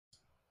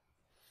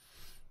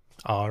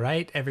All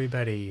right,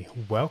 everybody,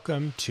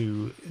 welcome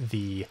to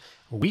the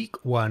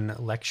week 1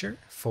 lecture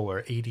for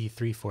AD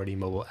 340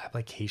 mobile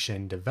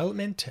application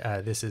development.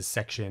 This is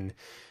section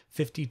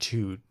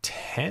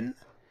 5210.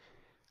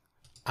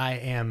 I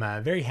am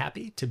very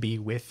happy to be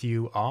with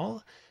you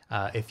all.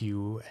 If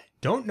you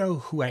don't know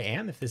who I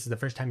am, if this is the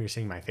first time you're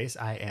seeing my face,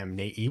 I am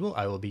Nate Ebel.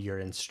 I will be your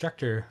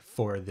instructor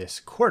for this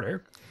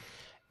quarter.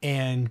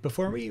 And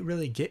before we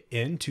really get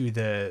into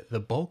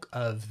the bulk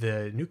of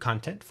the new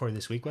content for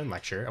this week 1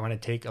 lecture, I want to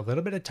take a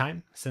little bit of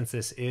time, since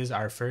this is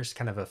our first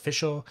kind of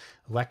official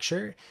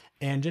lecture,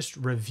 and just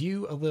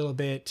review a little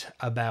bit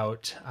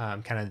about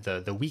kind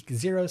of the week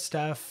 0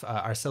 stuff,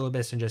 our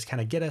syllabus, and just kind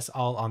of get us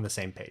all on the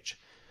same page.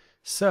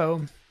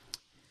 So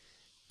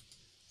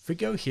if we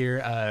go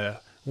here,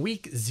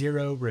 week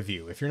 0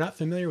 review. If you're not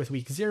familiar with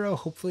week 0,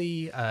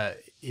 hopefully,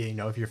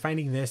 if you're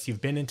finding this, you've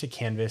been into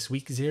Canvas.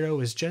 Week 0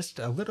 is just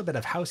a little bit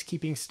of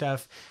housekeeping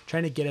stuff,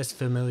 trying to get us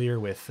familiar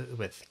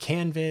with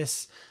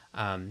Canvas,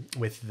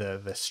 with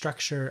the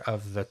structure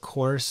of the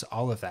course,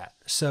 all of that.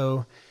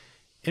 So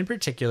in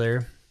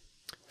particular,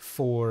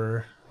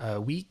 for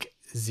week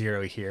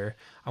 0 here,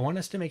 I want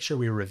us to make sure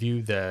we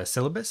review the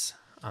syllabus.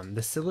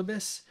 The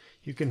syllabus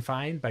you can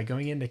find by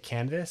going into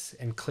Canvas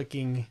and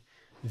clicking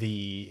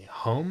the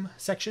home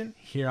section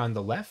here on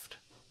the left,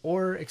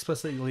 or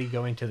explicitly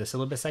going to the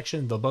syllabus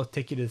section. They'll both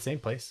take you to the same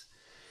place.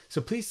 So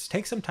please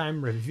take some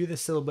time, review the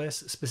syllabus,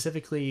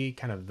 specifically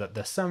kind of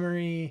the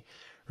summary,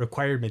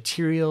 required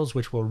materials,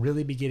 which we'll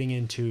really be getting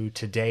into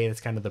today. That's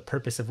kind of the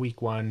purpose of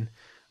week 1.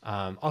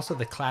 Also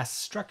the class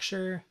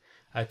structure,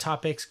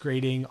 topics,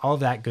 grading, all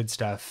that good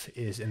stuff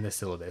is in the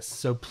syllabus.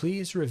 So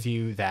please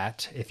review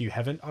that if you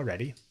haven't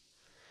already.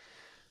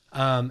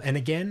 And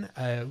again,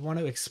 I want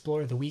to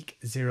explore the week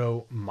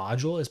 0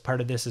 module as part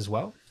of this as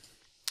well.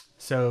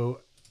 So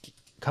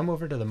come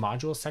over to the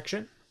module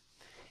section,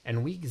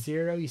 and week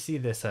 0, you see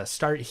this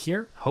start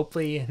here,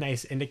 hopefully a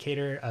nice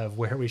indicator of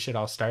where we should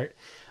all start.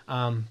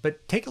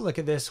 But take a look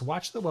at this,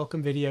 watch the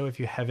welcome video if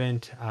you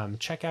haven't,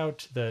 check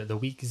out the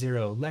week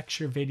 0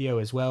 lecture video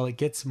as well. It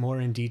gets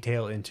more in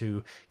detail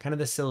into kind of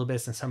the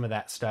syllabus and some of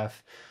that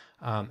stuff.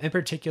 In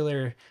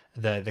particular,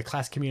 the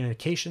class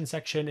communication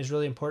section is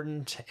really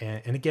important.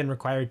 And again,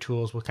 required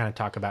tools we'll kind of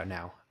talk about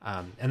now.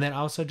 And then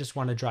also just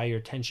want to draw your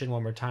attention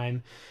one more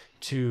time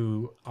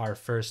to our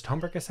first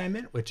homework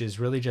assignment, which is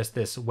really just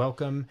this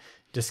welcome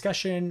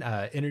discussion,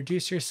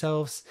 introduce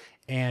yourselves,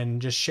 and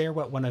just share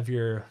what one of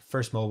your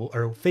first mobile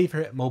or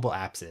favorite mobile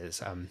apps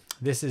is.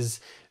 This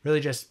is really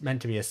just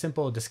meant to be a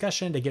simple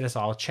discussion to get us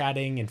all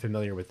chatting and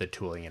familiar with the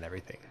tooling and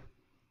everything.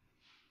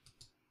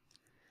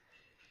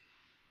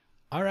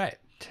 All right,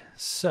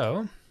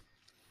 so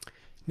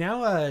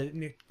now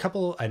a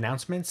couple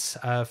announcements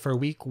for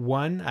week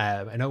 1.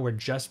 I know we're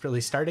just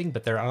really starting,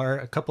 but there are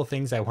a couple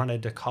things I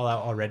wanted to call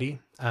out already.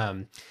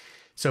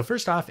 So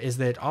first off is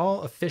that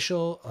all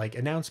official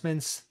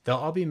announcements, they'll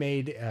all be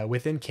made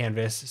within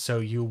Canvas. So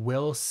you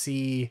will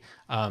see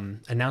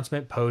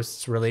announcement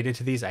posts related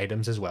to these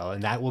items as well.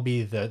 And that will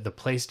be the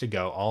place to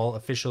go. All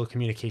official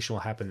communication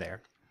will happen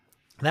there.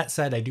 That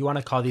said, I do want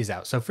to call these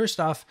out. So first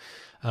off,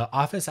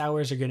 office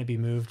hours are going to be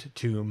moved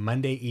to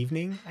Monday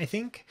evening, I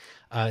think.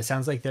 It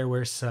sounds like there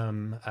were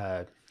some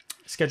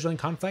scheduling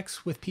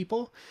conflicts with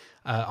people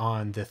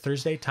on the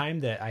Thursday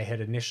time that I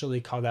had initially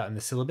called out in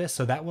the syllabus.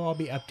 So that will all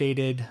be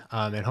updated,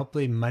 and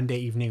hopefully Monday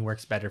evening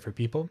works better for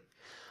people.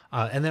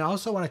 And then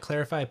also want to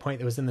clarify a point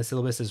that was in the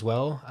syllabus as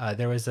well.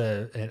 There was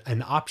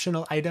an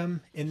optional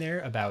item in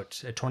there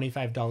about a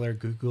 $25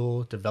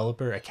 Google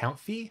developer account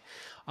fee.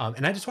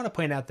 And I just want to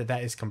point out that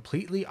that is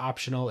completely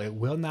optional. It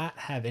will not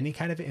have any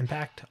kind of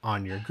impact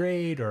on your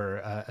grade or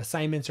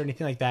assignments or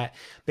anything like that.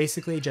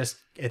 Basically, just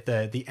at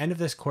the end of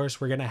this course,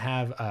 we're going to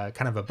have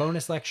kind of a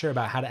bonus lecture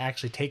about how to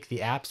actually take the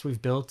apps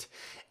we've built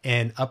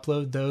and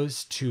upload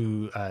those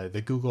to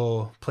the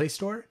Google Play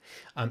Store.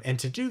 And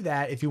to do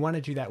that, if you want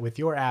to do that with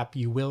your app,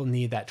 you will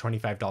need that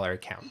 $25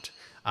 account.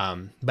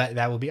 But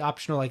that will be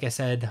optional, like I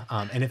said.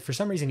 And if for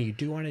some reason you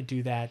do want to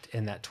do that,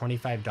 and that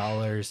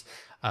 $25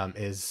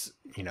 is,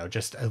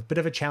 just a bit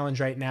of a challenge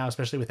right now,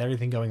 especially with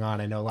everything going on.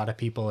 I know a lot of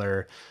people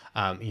are,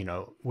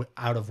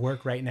 out of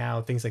work right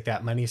now, things like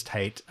that. Money's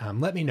tight.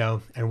 Let me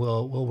know and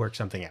we'll work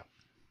something out.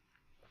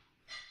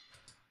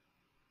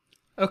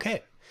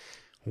 Okay.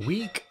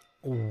 Week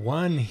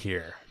 1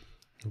 here.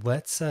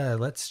 Let's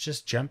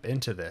just jump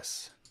into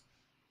this.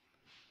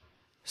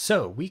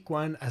 So week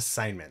 1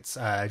 assignments.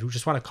 We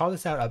just want to call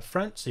this out up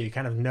front so you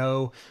kind of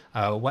know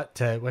what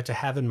to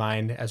have in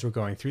mind as we're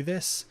going through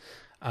this.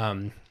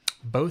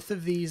 Both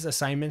of these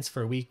assignments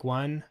for week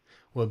 1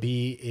 will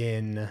be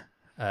in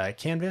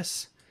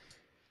Canvas.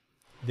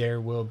 There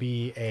will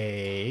be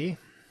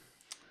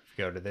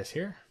go to this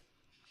here.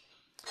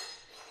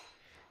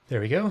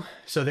 There we go.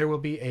 So there will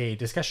be a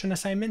discussion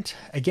assignment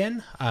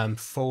again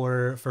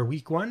for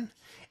week 1,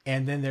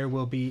 and then there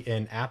will be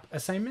an app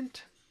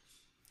assignment.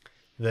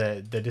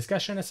 The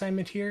discussion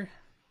assignment here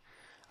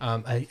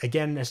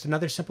Again, just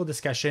another simple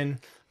discussion,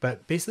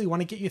 but basically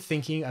want to get you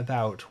thinking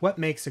about what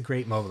makes a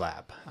great mobile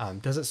app.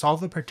 Does it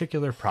solve a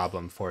particular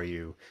problem for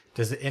you?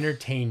 Does it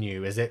entertain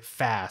you? Is it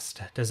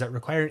fast? Does it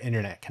require an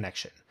internet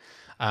connection?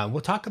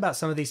 We'll talk about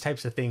some of these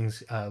types of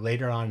things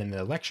later on in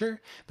the lecture,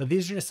 but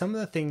these are just some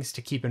of the things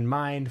to keep in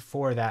mind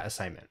for that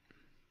assignment.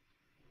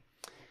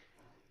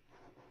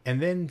 And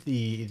then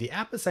the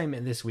app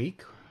assignment this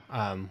week,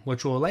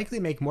 which will likely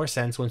make more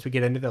sense once we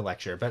get into the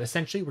lecture, but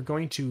essentially we're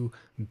going to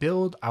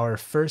build our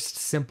first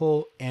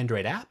simple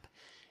Android app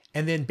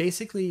and then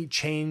basically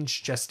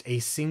change just a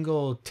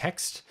single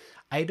text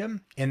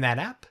item in that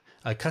app,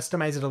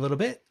 customize it a little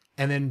bit,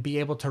 and then be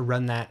able to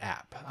run that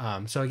app.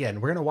 So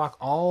again, we're gonna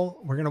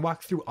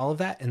walk through all of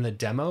that in the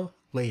demo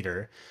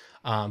later,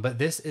 but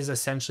this is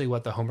essentially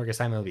what the homework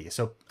assignment will be.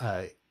 So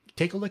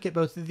take a look at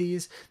both of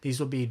these. These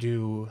will be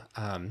due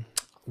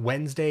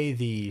Wednesday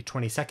the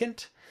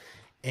 22nd.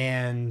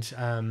 And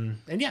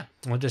yeah,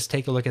 we'll just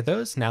take a look at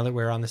those. Now that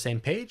we're on the same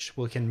page,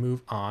 we can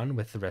move on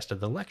with the rest of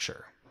the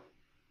lecture.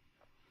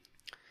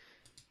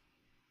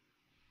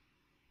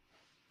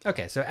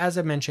 Okay, so as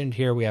I mentioned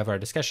here, we have our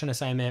discussion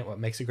assignment, what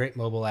makes a great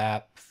mobile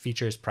app,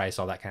 features, price,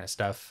 all that kind of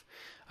stuff.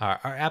 Our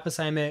app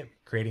assignment,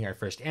 creating our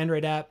first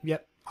Android app.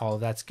 Yep, all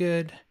of that's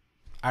good.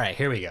 All right,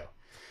 here we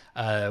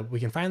go. We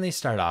can finally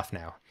start off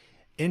now.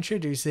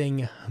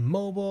 Introducing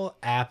mobile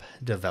app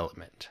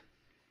development.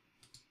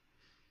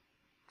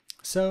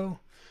 So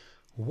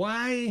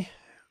why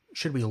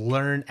should we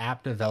learn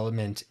app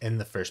development in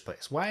the first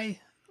place?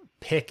 Why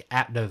pick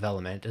app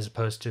development as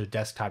opposed to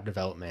desktop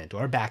development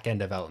or backend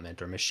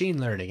development or machine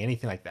learning,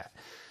 anything like that?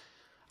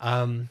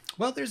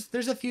 Well,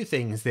 there's a few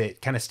things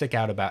that kind of stick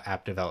out about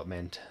app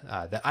development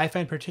that I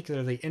find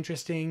particularly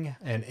interesting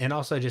and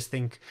also just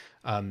think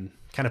kind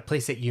of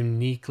place it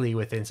uniquely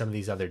within some of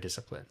these other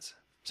disciplines.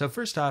 So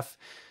first off,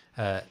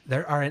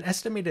 there are an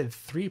estimated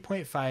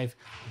 3.5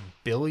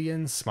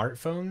 billion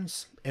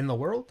smartphones in the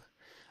world.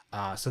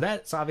 So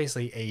that's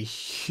obviously a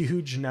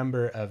huge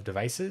number of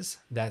devices.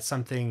 That's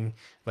something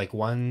like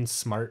one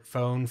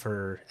smartphone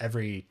for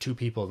every 2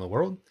 people in the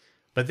world.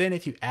 But then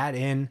if you add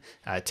in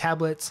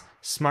tablets,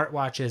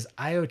 smartwatches,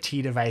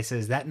 IoT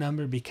devices, that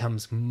number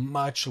becomes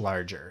much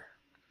larger.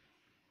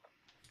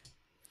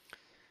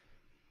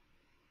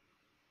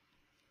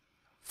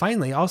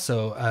 Finally,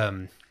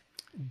 also,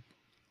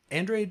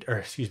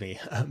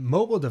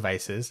 mobile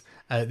devices,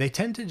 they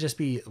tend to just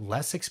be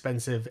less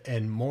expensive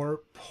and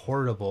more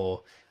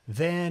portable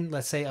than,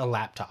 let's say, a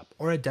laptop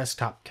or a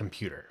desktop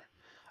computer.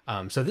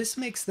 So this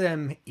makes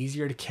them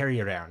easier to carry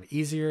around,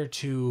 easier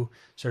to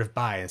sort of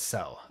buy and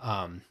sell.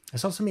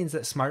 This also means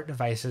that smart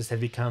devices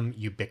have become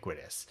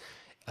ubiquitous.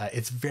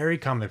 It's very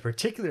common,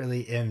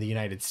 particularly in the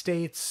United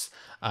States,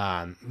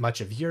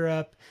 much of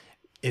Europe.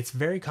 It's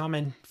very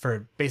common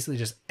for basically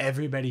just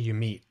everybody you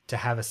meet to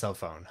have a cell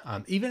phone.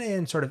 Even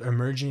in sort of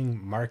emerging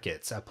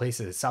markets,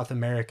 places, South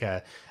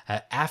America,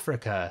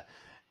 Africa,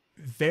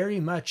 very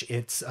much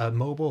it's a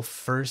mobile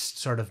first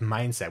sort of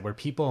mindset where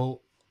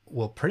people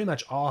will pretty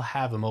much all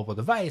have a mobile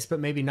device, but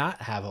maybe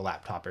not have a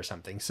laptop or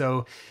something.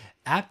 So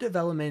app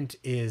development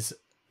is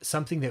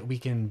something that we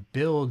can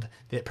build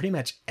that pretty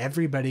much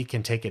everybody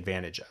can take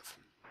advantage of.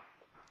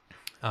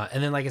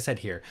 And then, like I said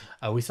here,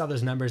 we saw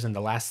those numbers in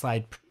the last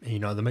slide. You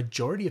know, the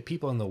majority of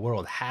people in the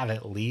world have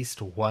at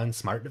least one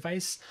smart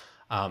device.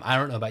 I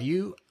don't know about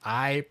you.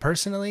 I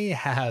personally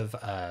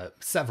have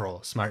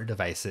several smart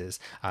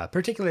devices,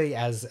 particularly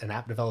as an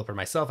app developer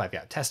myself. I've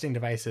got testing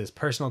devices,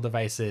 personal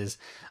devices.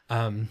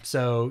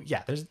 So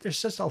yeah,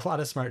 there's just a lot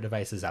of smart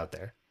devices out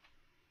there.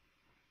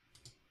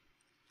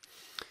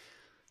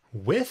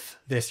 With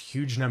this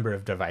huge number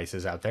of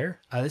devices out there,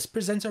 this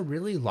presents a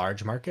really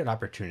large market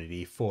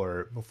opportunity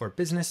for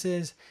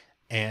businesses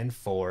and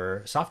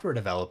for software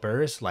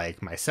developers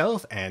like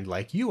myself and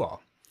like you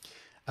all.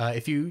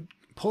 If you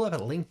pull up a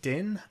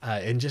LinkedIn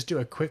and just do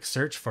a quick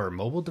search for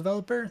mobile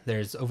developer,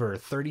 there's over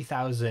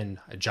 30,000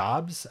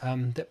 jobs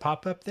that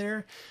pop up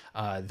there.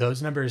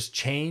 Those numbers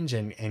change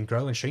and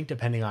grow and shrink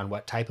depending on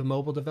what type of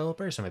mobile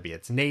developer. So maybe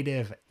it's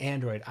native,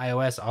 Android,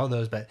 iOS, all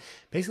those. But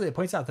basically it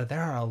points out that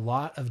there are a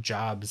lot of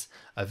jobs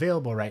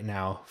available right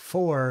now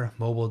for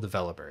mobile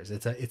developers.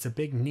 It's a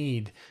big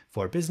need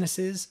for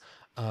businesses.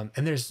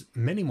 And there's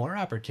many more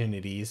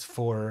opportunities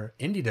for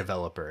indie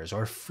developers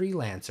or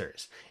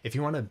freelancers. If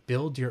you want to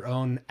build your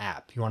own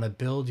app, you want to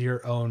build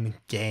your own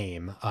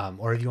game,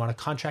 or if you want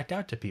to contract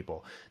out to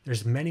people,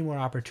 there's many more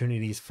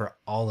opportunities for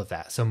all of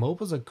that. So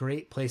mobile's a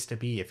great place to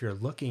be if you're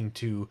looking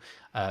to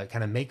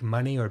kind of make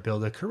money or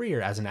build a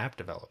career as an app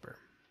developer.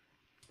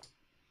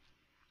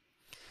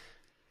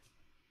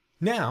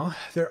 Now,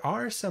 there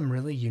are some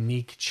really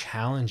unique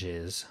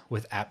challenges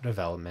with app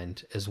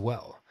development as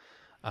well.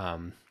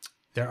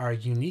 There are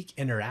unique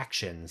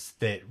interactions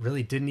that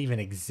really didn't even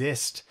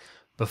exist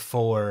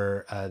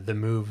before the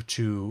move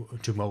to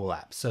mobile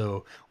apps.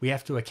 So we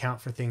have to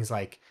account for things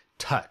like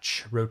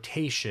touch,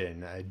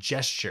 rotation,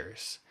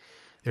 gestures.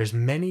 There's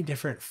many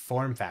different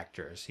form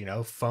factors, you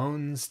know,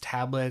 phones,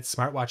 tablets,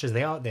 smartwatches,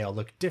 they all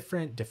look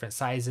different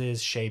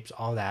sizes, shapes,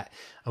 all that.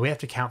 And we have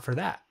to account for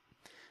that.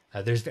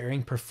 There's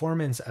varying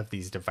performance of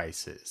these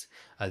devices.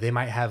 They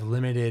might have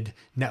limited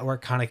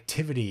network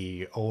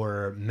connectivity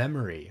or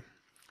memory.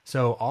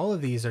 So all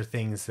of these are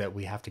things that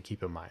we have to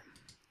keep in mind.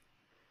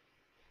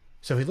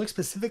 So if we look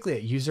specifically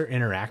at user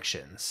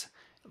interactions,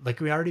 like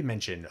we already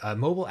mentioned,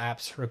 mobile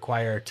apps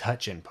require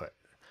touch input.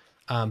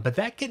 But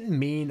that can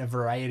mean a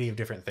variety of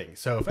different things.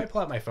 So if I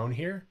pull out my phone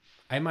here,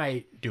 I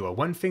might do a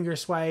one finger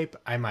swipe.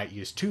 I might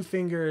use two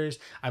fingers.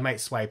 I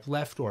might swipe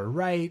left or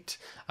right.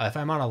 If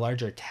I'm on a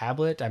larger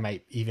tablet, I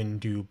might even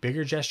do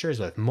bigger gestures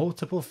with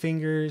multiple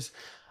fingers.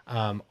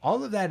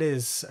 All of that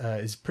is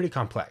pretty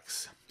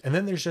complex. And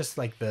then there's just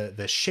like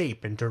the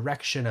shape and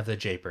direction of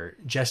the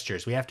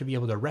gestures. We have to be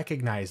able to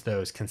recognize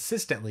those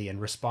consistently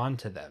and respond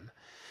to them.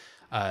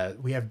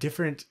 We have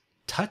different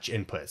touch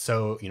inputs.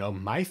 So,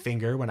 my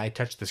finger, when I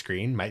touch the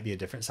screen, might be a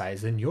different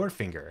size than your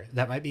finger.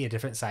 That might be a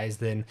different size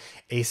than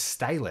a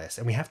stylus.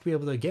 And we have to be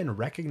able to, again,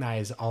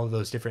 recognize all of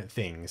those different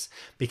things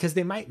because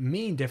they might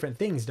mean different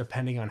things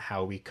depending on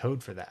how we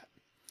code for that.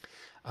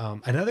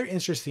 Another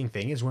interesting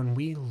thing is when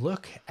we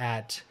look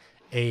at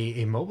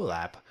a mobile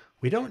app,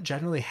 we don't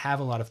generally have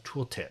a lot of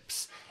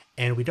tooltips.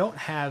 And we don't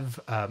have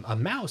a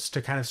mouse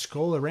to kind of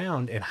scroll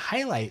around and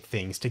highlight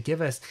things to give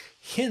us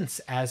hints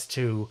as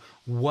to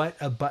what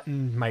a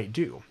button might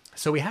do.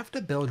 So we have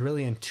to build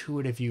really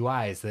intuitive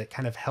UIs that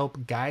kind of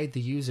help guide the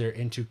user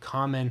into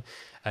common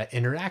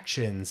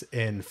interactions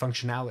and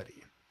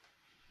functionality.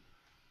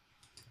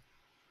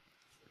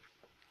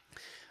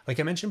 Like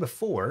I mentioned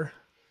before,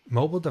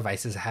 mobile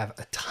devices have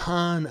a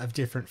ton of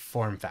different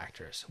form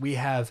factors. We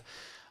have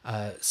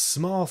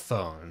small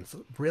phones,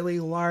 really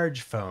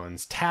large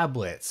phones,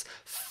 tablets,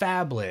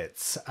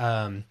 phablets,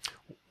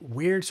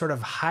 weird sort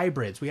of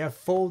hybrids. We have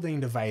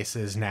folding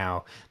devices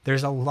now.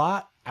 There's a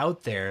lot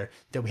out there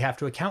that we have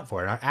to account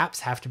for. And our apps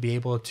have to be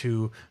able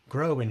to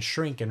grow and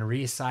shrink and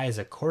resize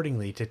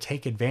accordingly to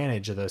take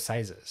advantage of those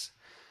sizes.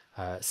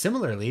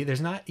 Similarly, there's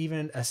not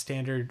even a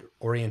standard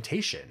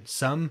orientation.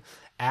 Some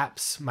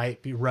apps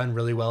might be run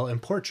really well in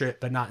portrait,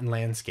 but not in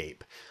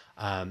landscape.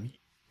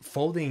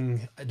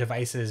 Folding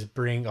devices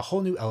bring a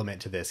whole new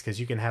element to this because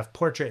you can have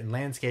portrait and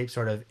landscape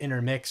sort of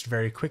intermixed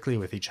very quickly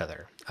with each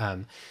other.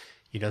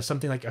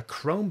 Something like a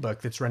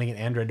Chromebook that's running an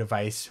Android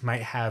device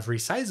might have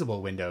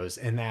resizable windows,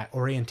 and that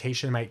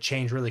orientation might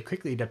change really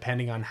quickly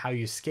depending on how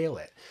you scale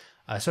it.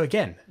 So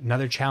again,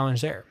 another challenge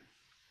there.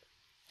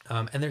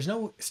 And there's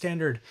no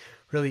standard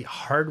really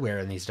hardware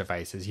in these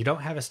devices. You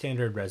don't have a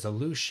standard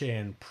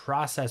resolution,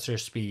 processor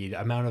speed,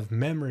 amount of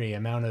memory,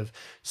 amount of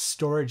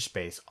storage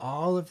space.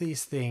 All of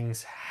these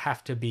things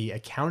have to be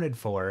accounted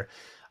for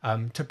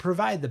to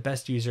provide the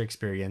best user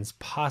experience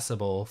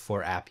possible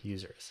for app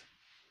users.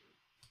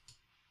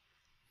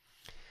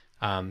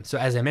 So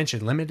as I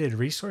mentioned, limited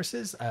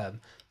resources,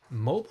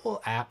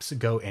 mobile apps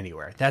go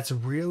anywhere. That's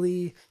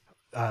really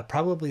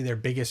probably their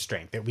biggest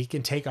strength, that we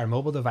can take our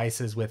mobile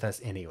devices with us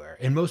anywhere.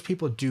 And most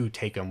people do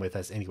take them with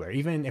us anywhere.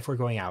 Even if we're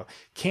going out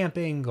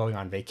camping, going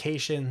on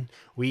vacation,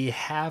 we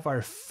have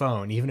our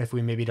phone, even if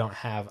we maybe don't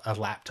have a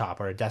laptop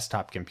or a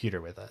desktop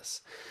computer with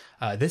us.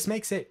 This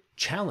makes it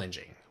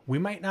challenging. We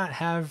might not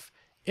have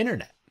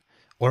internet,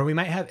 or we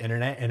might have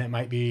internet and it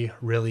might be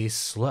really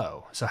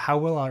slow. So how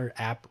will our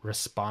app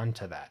respond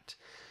to that?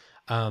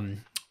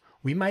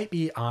 We might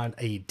be on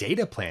a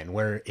data plan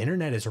where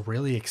internet is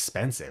really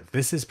expensive.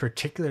 This is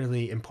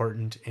particularly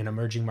important in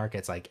emerging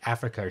markets like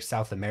Africa or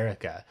South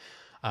America.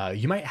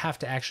 You might have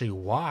to actually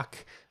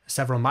walk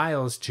several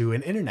miles to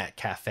an internet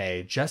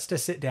cafe just to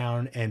sit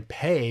down and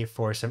pay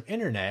for some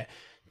internet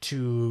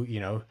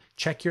to,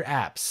 check your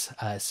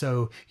apps.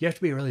 So you have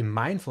to be really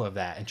mindful of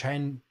that and try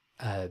and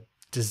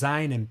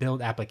design and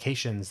build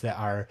applications that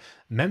are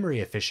memory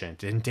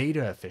efficient and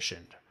data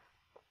efficient.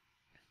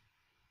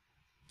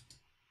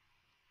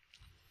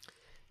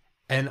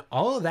 And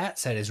all of that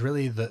said is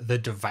really the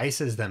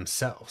devices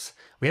themselves.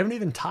 We haven't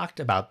even talked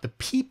about the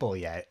people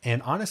yet.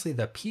 And honestly,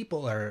 the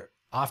people are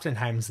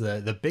oftentimes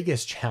the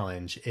biggest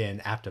challenge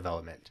in app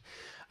development.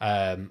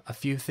 A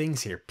few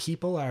things here.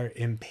 People are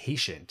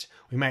impatient.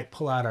 We might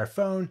pull out our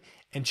phone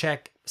and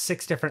check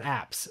 6 different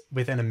apps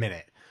within a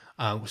minute.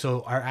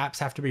 So our apps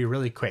have to be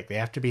really quick. They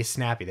have to be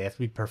snappy. They have to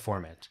be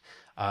performant.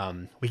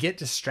 We get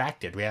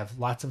distracted. We have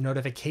lots of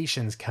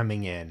notifications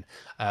coming in.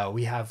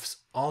 We have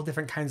all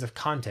different kinds of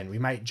content. We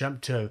might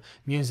jump to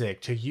music,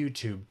 to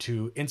YouTube,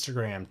 to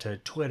Instagram, to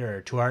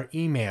Twitter, to our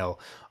email.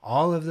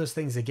 All of those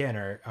things, again,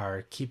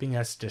 are keeping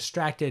us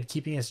distracted,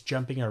 keeping us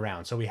jumping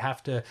around. So we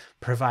have to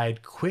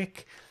provide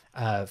quick,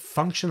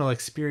 functional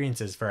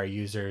experiences for our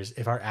users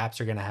if our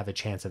apps are going to have a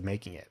chance of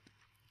making it.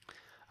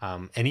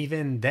 And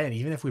even then,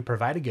 even if we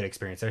provide a good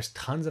experience, there's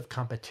tons of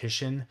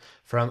competition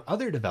from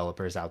other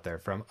developers out there,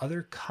 from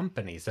other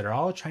companies that are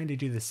all trying to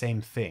do the same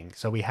thing.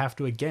 So we have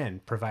to, again,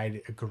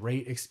 provide a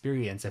great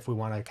experience if we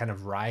want to kind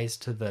of rise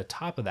to the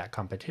top of that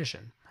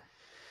competition.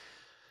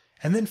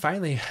 And then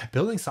finally,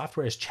 building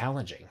software is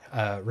challenging.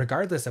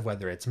 Regardless of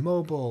whether it's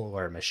mobile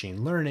or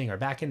machine learning or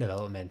backend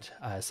development,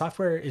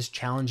 software is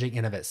challenging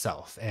in of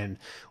itself. And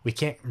we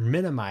can't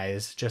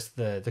minimize just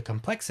the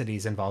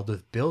complexities involved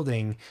with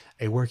building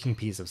a working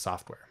piece of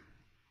software.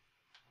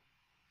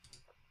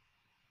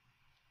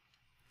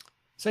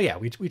 So yeah,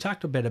 we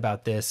talked a bit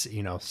about this,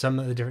 some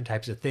of the different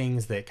types of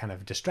things that kind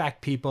of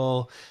distract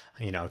people,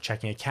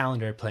 checking a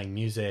calendar, playing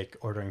music,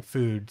 ordering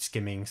food,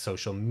 skimming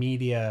social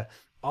media.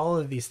 All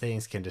of these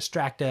things can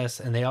distract us,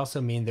 and they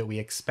also mean that we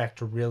expect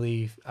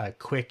really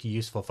quick,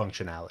 useful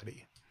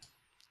functionality.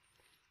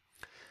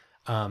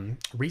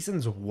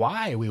 Reasons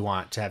why we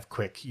want to have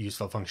quick,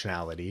 useful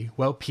functionality.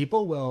 Well,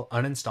 people will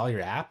uninstall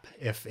your app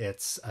if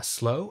it's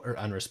slow or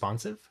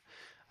unresponsive.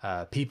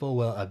 People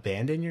will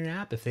abandon your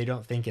app if they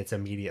don't think it's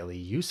immediately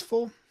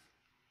useful.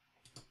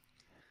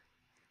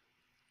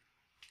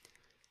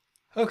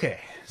 Okay,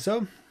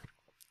 so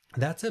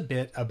that's a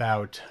bit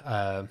about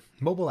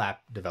mobile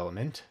app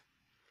development.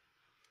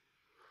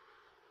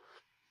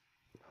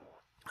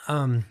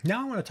 Now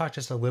I want to talk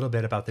just a little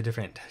bit about the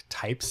different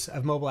types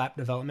of mobile app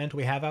development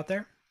we have out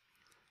there.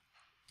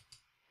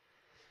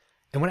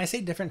 And when I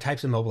say different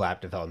types of mobile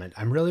app development,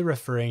 I'm really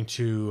referring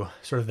to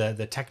sort of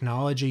the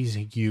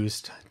technologies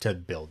used to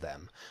build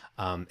them.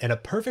 In a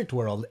perfect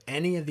world,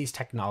 any of these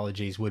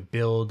technologies would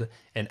build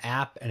an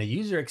app and a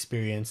user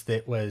experience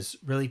that was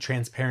really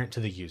transparent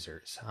to the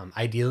users.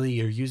 Ideally,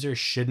 your users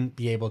shouldn't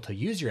be able to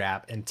use your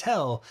app and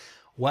tell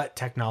what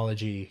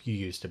technology you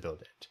use to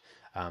build it.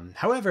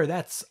 However,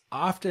 that's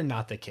often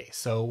not the case.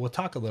 So we'll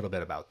talk a little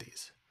bit about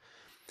these.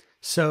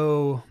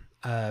 So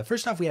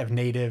first off, we have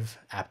native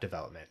app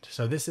development.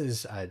 So this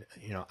is,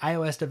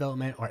 iOS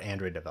development or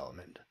Android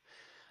development.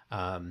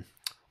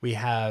 We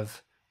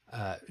have,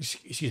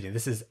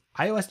 this is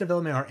iOS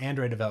development or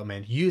Android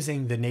development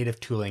using the native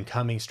tooling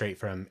coming straight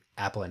from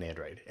Apple and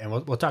Android. And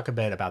we'll talk a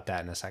bit about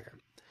that in a second.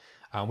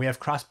 We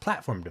have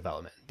cross-platform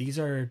development. These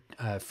are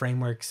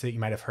frameworks that you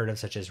might have heard of,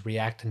 such as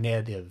React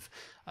Native,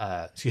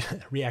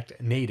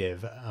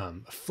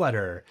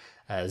 Flutter,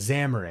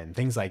 Xamarin,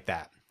 things like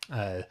that.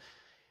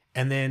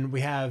 And then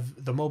we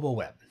have the mobile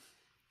web.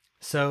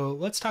 So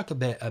let's talk a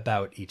bit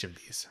about each of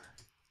these.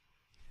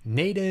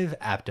 Native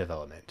app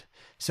development.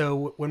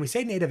 So when we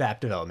say native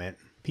app development,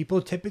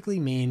 people typically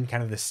mean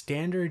kind of the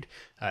standard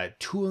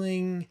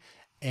tooling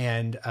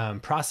and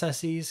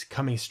processes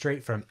coming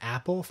straight from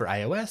Apple for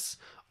iOS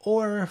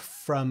or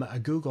from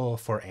Google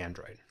for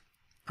Android.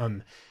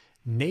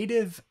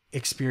 Native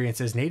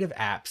experiences, native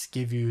apps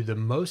give you the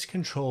most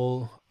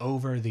control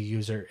over the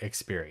user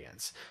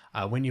experience.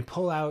 When you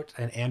pull out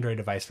an Android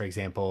device, for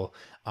example,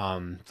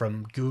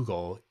 from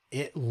Google,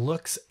 it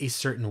looks a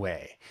certain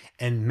way.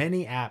 And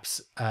many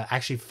apps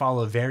actually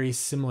follow very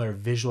similar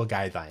visual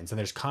guidelines, and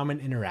there's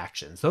common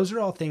interactions. Those are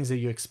all things that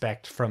you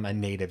expect from a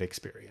native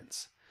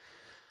experience.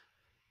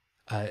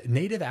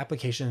 Native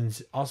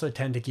applications also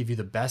tend to give you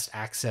the best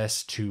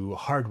access to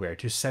hardware,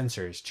 to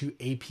sensors, to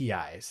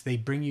APIs. They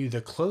bring you the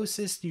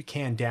closest you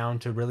can down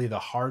to really the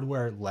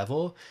hardware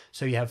level,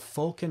 so you have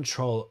full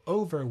control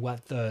over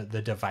what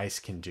the device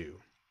can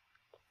do.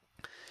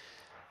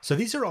 So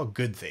these are all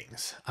good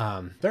things.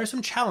 There are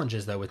some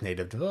challenges, though, with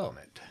native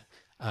development.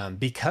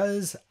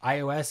 Because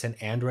iOS and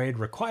Android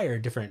require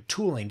different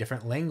tooling,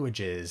 different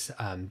languages,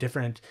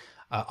 different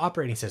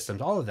operating systems,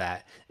 all of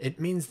that, it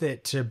means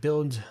that to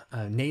build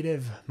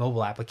native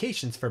mobile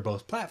applications for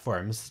both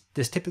platforms,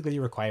 this typically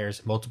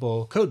requires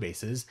multiple code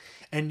bases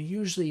and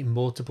usually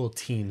multiple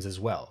teams as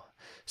well.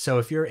 So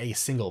if you're a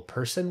single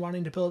person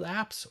wanting to build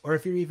apps, or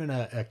if you're even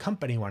a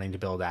company wanting to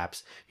build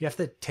apps, you have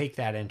to take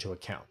that into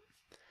account.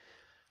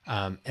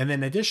 And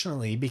then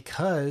additionally,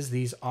 because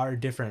these are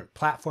different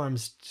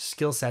platforms,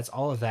 skill sets,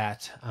 all of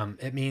that,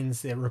 it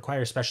means it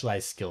requires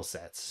specialized skill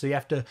sets. So you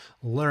have to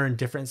learn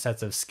different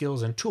sets of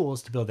skills and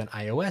tools to build an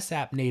iOS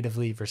app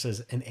natively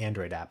versus an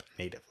Android app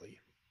natively.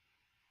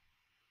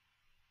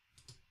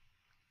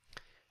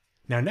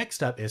 Now,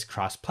 next up is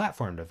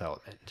cross-platform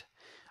development.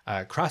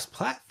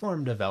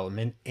 Cross-platform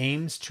development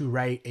aims to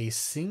write a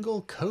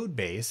single code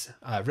base,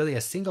 really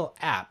a single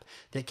app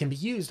that can be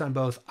used on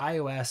both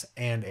iOS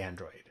and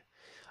Android.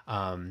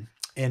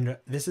 And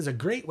this is a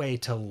great way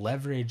to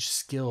leverage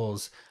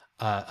skills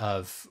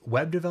of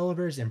web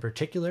developers in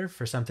particular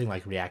for something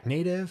like React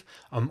Native,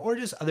 or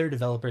just other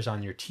developers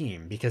on your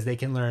team, because they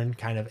can learn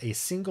kind of a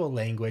single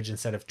language and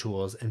set of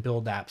tools and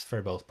build apps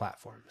for both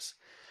platforms.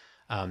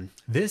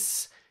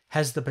 This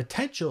has the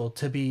potential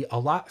to be a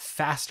lot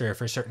faster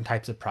for certain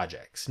types of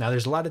projects. Now,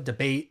 there's a lot of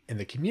debate in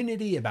the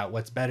community about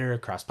what's better,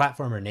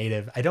 cross-platform or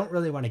native. I don't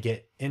really want to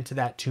get into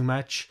that too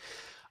much.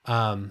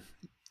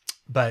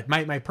 But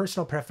my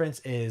personal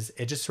preference is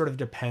it just sort of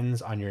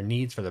depends on your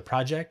needs for the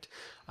project.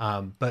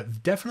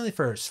 But definitely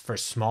for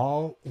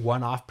small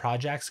one-off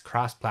projects,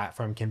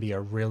 cross-platform can be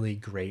a really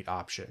great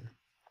option.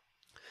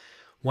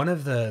 One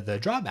of the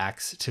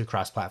drawbacks to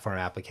cross-platform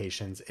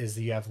applications is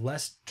that you have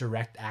less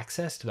direct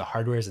access to the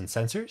hardwares and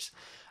sensors.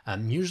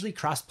 Usually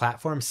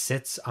cross-platform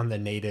sits on the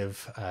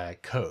native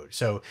code.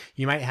 So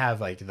you might have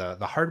like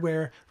the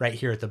hardware right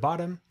here at the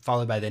bottom,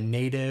 followed by the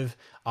native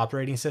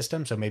operating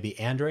system, so maybe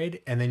Android,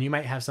 and then you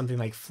might have something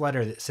like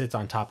Flutter that sits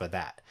on top of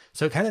that.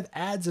 So it kind of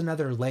adds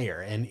another layer,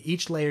 and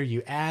each layer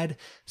you add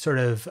sort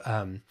of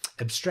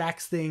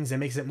abstracts things and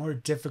makes it more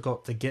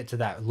difficult to get to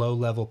that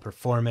low-level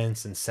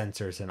performance and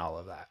sensors and all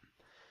of that.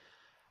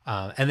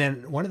 And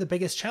then one of the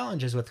biggest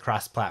challenges with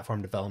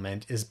cross-platform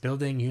development is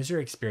building user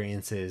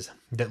experiences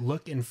that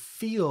look and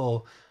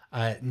feel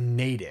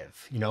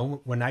native. You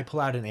know, when I pull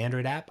out an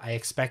Android app, I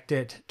expect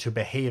it to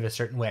behave a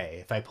certain way.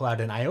 If I pull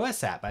out an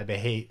iOS app,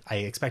 I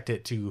expect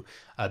it to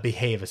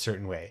behave a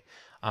certain way.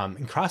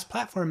 And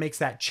cross-platform makes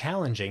that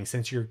challenging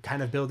since you're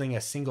kind of building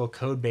a single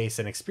code base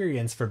and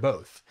experience for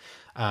both.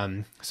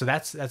 So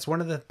that's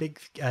one of the big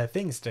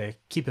things to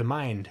keep in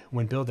mind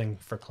when building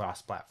for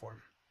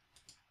cross-platform.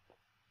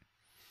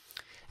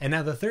 And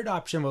now the third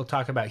option we'll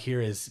talk about here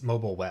is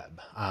mobile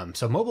web.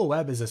 So mobile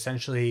web is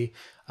essentially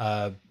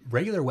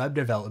regular web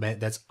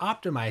development that's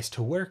optimized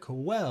to work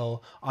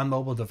well on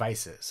mobile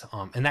devices.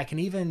 And that can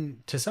even,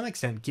 to some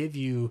extent, give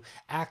you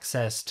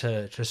access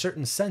to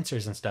certain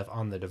sensors and stuff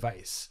on the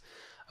device.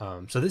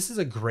 So this is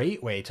a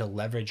great way to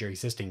leverage your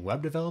existing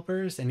web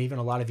developers and even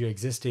a lot of your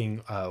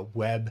existing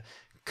web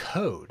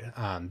code,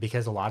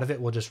 because a lot of it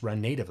will just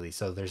run natively.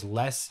 So there's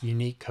less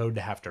unique code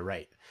to have to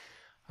write.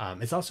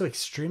 It's also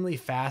extremely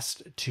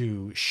fast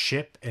to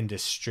ship and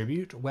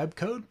distribute web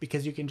code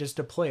because you can just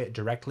deploy it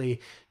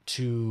directly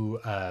to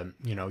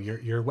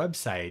your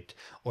website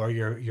or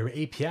your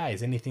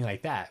APIs, anything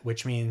like that,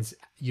 which means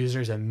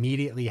users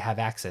immediately have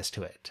access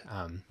to it.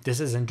 This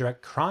is in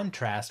direct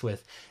contrast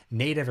with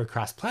native or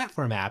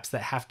cross-platform apps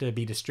that have to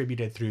be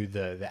distributed through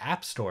the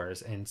app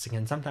stores and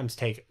can sometimes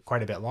take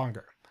quite a bit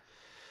longer.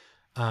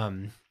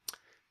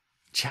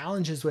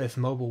 Challenges with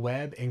mobile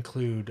web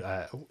include,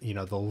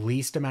 the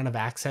least amount of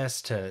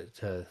access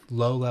to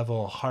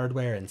low-level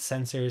hardware and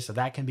sensors. So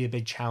that can be a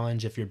big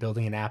challenge if you're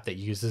building an app that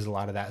uses a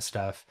lot of that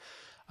stuff.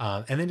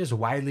 And then just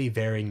widely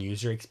varying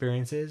user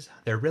experiences.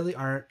 There really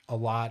aren't a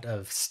lot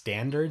of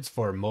standards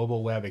for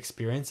mobile web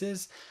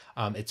experiences.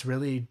 It's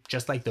really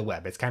just like the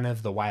web. It's kind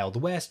of the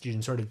Wild West. You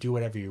can sort of do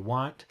whatever you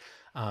want.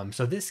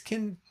 So this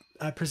can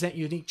present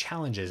unique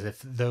challenges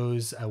if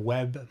those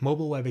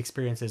mobile web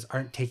experiences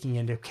aren't taking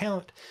into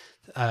account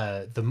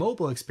the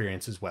mobile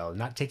experience as well,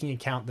 not taking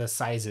account the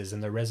sizes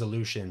and the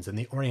resolutions and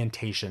the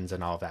orientations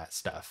and all that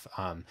stuff.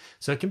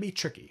 So it can be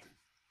tricky.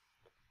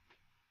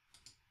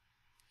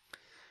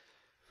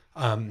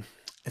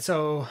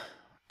 So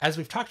as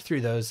we've talked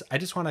through those, I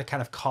just want to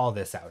kind of call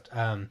this out.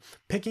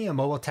 Picking a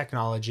mobile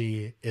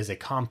technology is a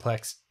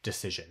complex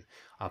decision.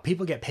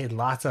 People get paid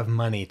lots of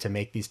money to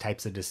make these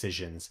types of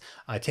decisions.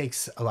 It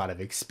takes a lot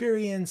of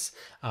experience,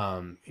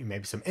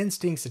 maybe some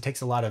instincts. It takes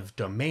a lot of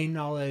domain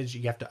knowledge.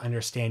 You have to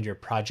understand your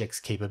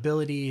project's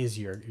capabilities,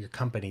 your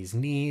company's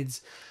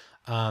needs.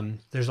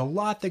 There's a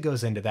lot that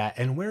goes into that,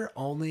 and we're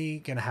only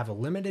going to have a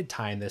limited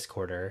time this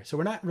quarter. So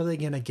we're not really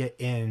going to get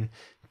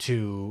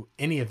into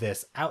any of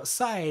this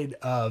outside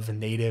of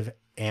native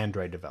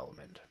Android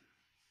development.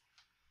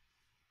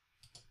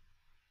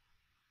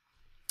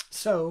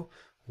 So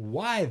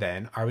why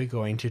then are we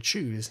going to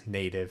choose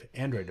native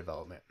Android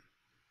development?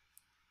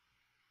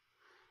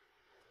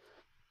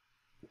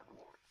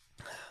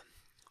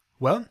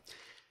 Well,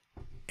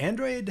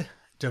 Android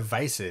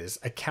devices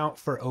account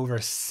for over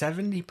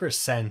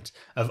 70%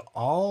 of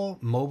all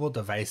mobile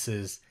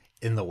devices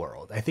in the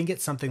world. I think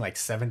it's something like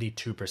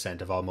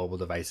 72% of all mobile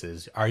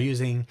devices are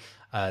using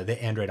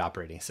the Android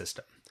operating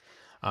system.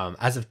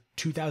 As of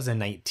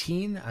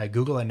 2019,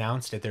 Google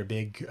announced at their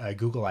big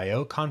Google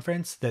I/O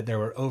conference that there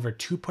were over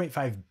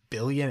 2.5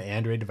 billion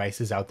Android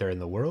devices out there in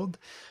the world.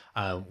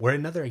 We're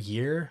another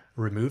year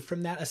removed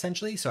from that,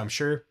 essentially, so I'm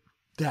sure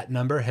that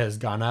number has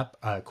gone up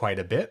quite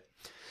a bit.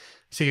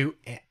 So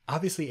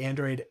obviously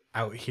Android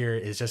out here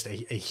is just a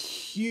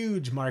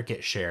huge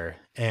market share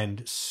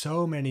and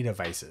so many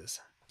devices.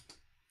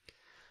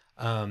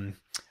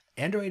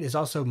 Android is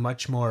also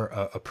much more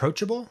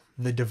approachable.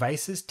 The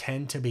devices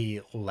tend to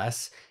be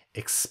less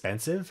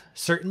expensive.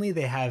 Certainly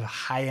they have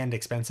high-end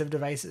expensive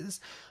devices,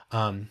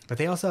 but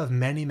they also have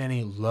many,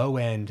 many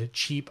low-end,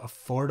 cheap,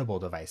 affordable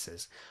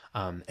devices.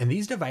 And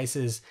these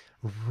devices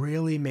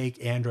really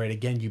make Android,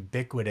 again,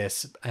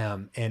 ubiquitous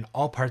in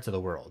all parts of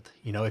the world.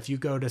 You know, if you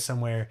go to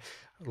somewhere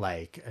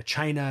like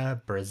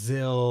China,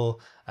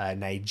 Brazil,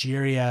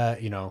 Nigeria,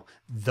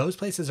 those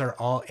places are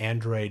all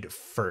Android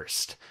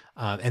first.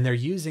 And they're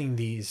using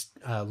these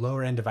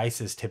lower end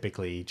devices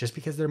typically just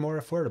because they're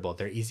more affordable.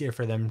 They're easier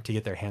for them to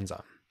get their hands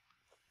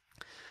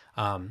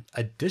on.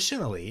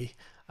 Additionally,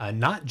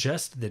 not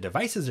just the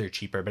devices are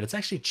cheaper, but it's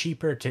actually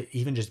cheaper to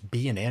even just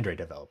be an Android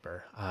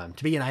developer.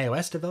 To be an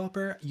iOS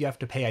developer, you have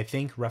to pay, I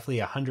think, roughly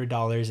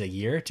 $100 a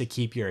year to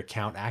keep your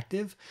account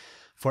active.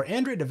 For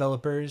Android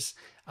developers,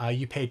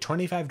 you pay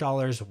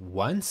 $25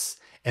 once,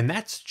 and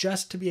that's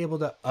just to be able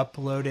to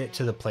upload it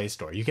to the Play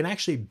Store. You can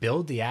actually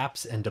build the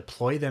apps and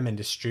deploy them and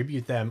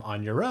distribute them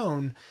on your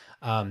own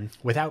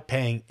without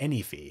paying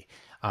any fee.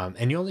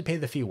 And you only pay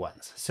the fee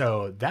once.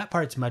 So that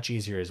part's much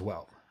easier as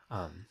well.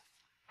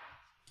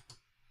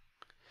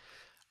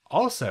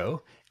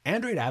 Also,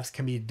 Android apps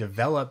can be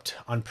developed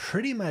on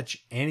pretty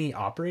much any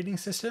operating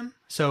system.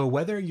 So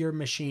whether your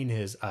machine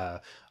is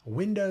a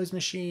Windows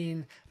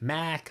machine,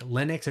 Mac,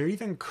 Linux, or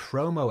even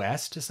Chrome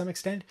OS to some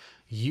extent,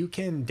 you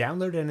can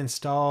download and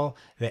install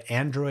the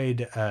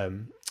Android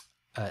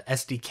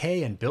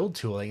SDK and build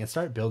tooling and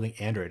start building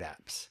Android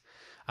apps.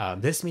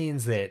 This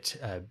means that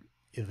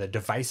the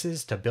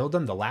devices to build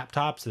them, the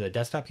laptops or the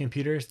desktop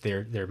computers,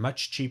 they're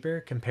much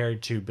cheaper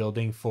compared to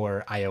building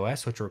for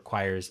iOS, which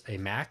requires a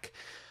Mac.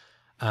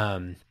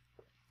 I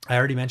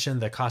already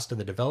mentioned the cost of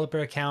the developer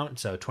account,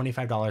 so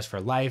 $25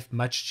 for life,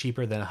 much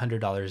cheaper than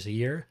 $100 a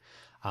year.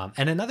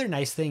 And another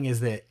nice thing is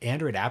that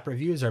Android app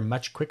reviews are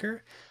much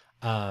quicker.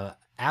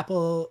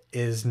 Apple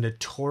is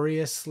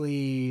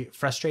notoriously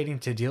frustrating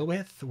to deal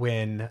with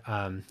when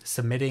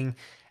submitting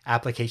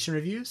application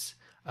reviews.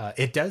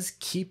 It does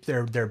keep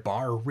their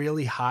bar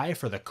really high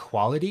for the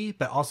quality,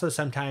 but also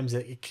sometimes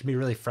it can be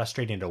really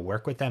frustrating to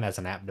work with them as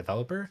an app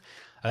developer.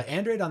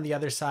 Android, on the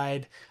other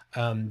side,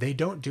 they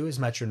don't do as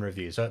much in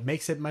reviews, so it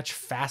makes it much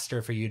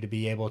faster for you to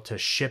be able to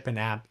ship an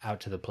app out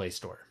to the Play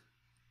Store.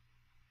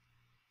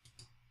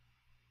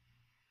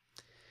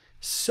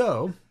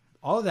 So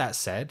all of that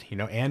said,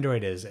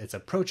 Android it's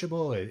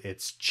approachable,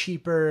 it's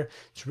cheaper,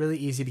 it's really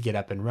easy to get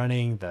up and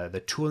running.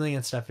 The tooling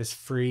and stuff is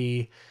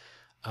free.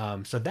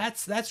 So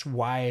that's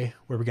why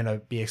we're going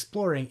to be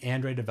exploring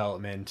Android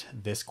development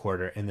this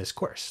quarter in this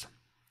course.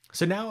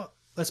 So now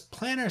let's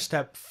plan our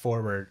step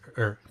forward,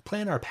 or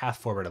plan our path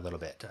forward a little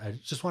bit. I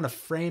just want to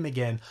frame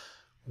again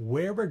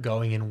where we're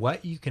going and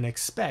what you can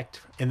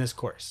expect in this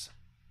course.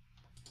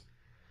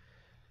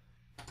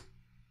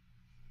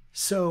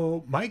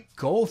 So my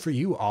goal for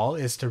you all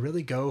is to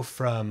really go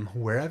from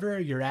wherever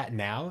you're at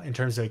now in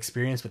terms of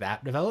experience with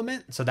app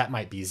development. So that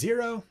might be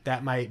 0,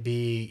 that might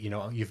be,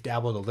 you've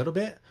dabbled a little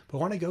bit, but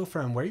want to go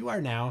from where you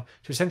are now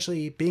to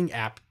essentially being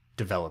app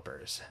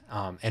developers.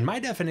 And my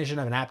definition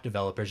of an app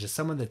developer is just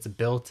someone that's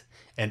built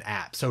an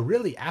app. So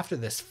really after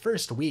this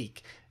first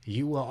week,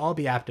 you will all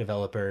be app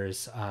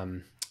developers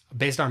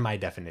based on my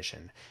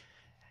definition.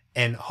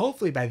 And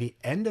hopefully by the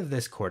end of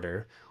this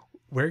quarter,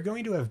 we're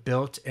going to have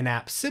built an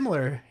app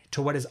similar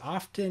to what is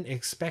often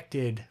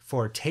expected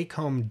for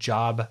take-home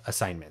job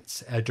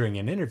assignments during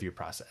an interview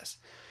process.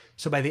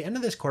 So by the end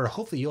of this quarter,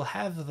 hopefully you'll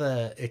have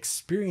the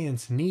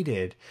experience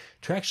needed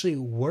to actually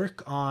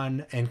work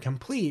on and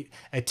complete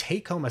a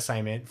take-home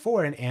assignment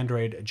for an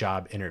Android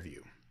job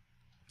interview.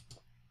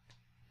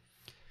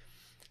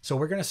 So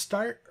we're going to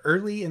start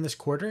early in this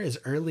quarter, as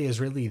early as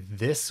really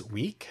this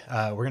week.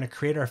 We're going to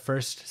create our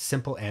first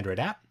simple Android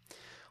app.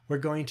 We're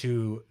going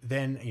to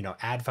then,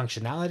 add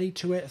functionality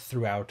to it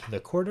throughout the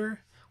quarter.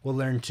 We'll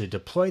learn to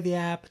deploy the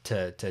app,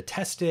 to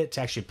test it,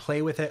 to actually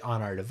play with it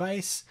on our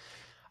device.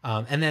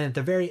 And then at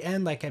the very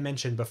end, like I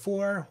mentioned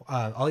before,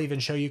 I'll even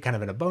show you kind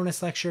of in a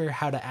bonus lecture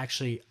how to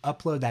actually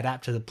upload that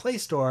app to the Play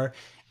Store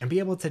and be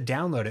able to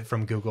download it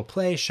from Google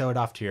Play, show it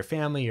off to your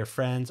family, your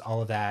friends,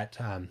 all of that.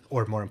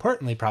 Or more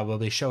importantly,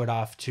 probably show it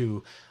off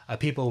to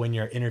people when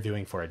you're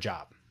interviewing for a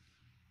job.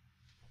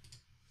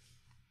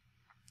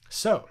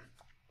 So,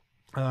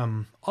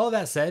 all of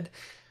that said,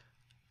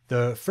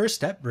 the first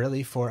step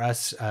really for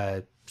us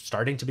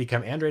starting to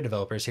become Android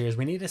developers here is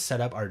we need to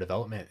set up our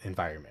development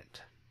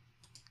environment.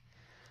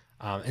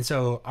 And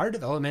so our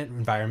development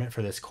environment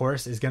for this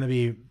course is going to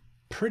be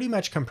pretty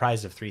much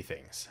comprised of 3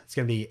 things. It's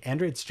going to be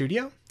Android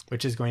Studio,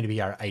 which is going to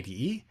be our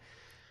IDE,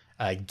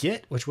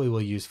 Git, which we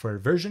will use for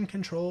version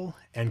control,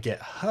 and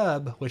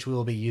GitHub, which we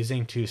will be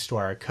using to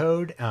store our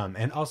code,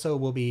 and also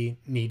will be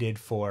needed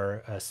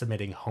for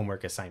submitting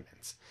homework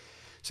assignments.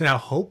 So now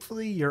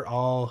hopefully you're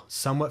all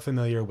somewhat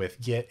familiar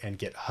with Git and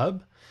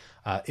GitHub.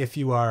 If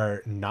you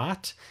are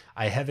not,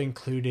 I have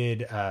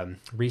included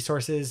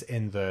resources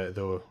in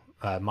the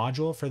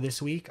module for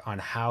this week on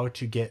how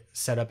to get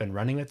set up and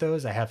running with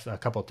those. I have a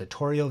couple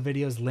tutorial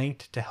videos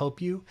linked to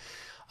help you.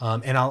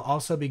 And I'll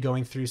also be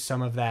going through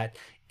some of that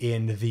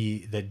in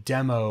the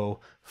demo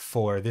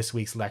for this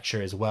week's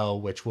lecture as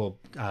well, which will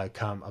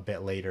come a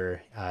bit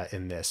later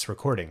in this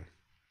recording.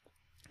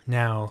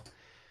 Now,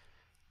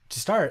 to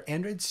start,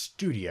 Android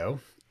Studio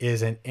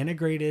is an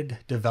integrated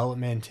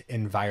development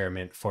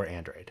environment for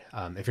Android.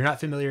 If you're not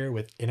familiar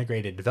with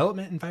integrated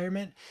development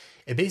environment,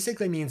 it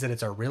basically means that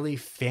it's a really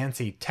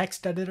fancy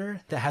text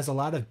editor that has a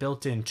lot of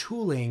built-in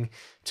tooling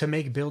to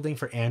make building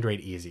for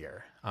Android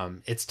easier.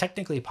 It's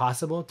technically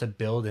possible to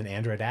build an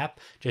Android app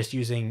just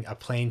using a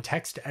plain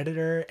text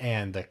editor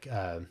and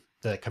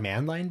the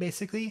command line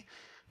basically,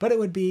 but it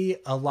would be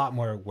a lot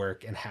more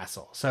work and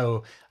hassle.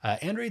 So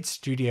Android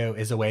Studio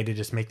is a way to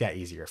just make that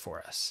easier for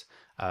us.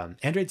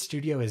 Android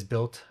Studio is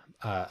built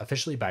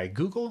officially by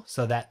Google,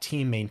 so that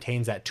team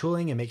maintains that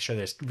tooling and makes sure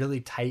there's really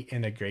tight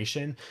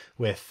integration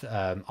with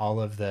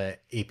all of the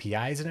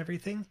APIs and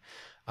everything.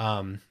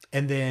 And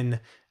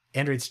then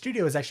Android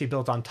Studio is actually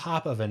built on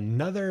top of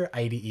another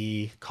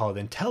IDE called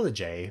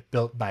IntelliJ,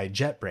 built by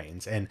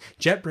JetBrains. And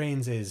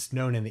JetBrains is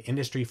known in the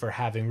industry for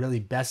having really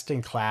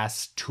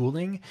best-in-class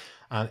tooling.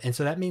 And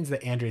so that means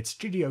that Android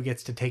Studio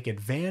gets to take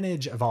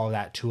advantage of all of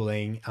that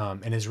tooling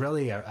and is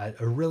really a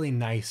really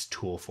nice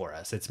tool for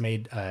us. It's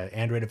made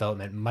Android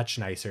development much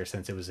nicer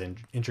since it was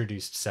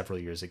introduced several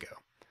years ago.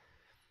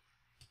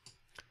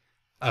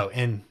 Oh,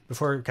 and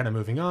before kind of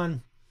moving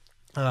on,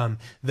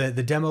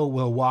 the demo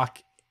will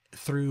walk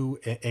through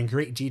in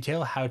great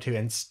detail how to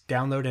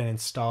download and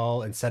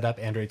install and set up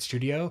Android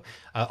Studio.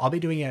 I'll be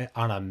doing it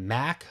on a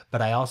Mac,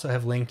 but I also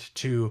have linked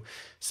to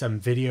some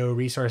video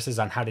resources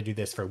on how to do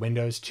this for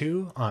Windows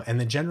too. And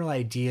the general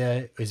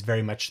idea is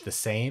very much the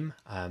same.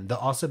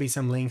 There'll also be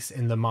some links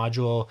in the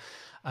module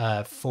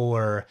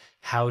for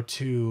how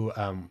to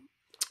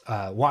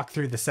walk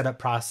through the setup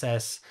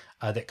process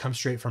that comes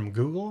straight from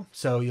Google.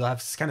 So you'll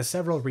have kind of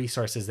several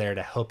resources there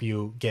to help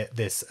you get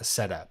this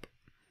set up.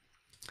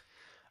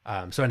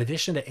 So in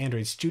addition to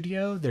Android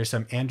Studio, there's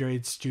some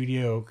Android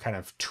Studio kind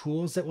of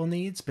tools that we'll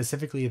need,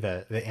 specifically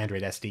the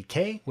Android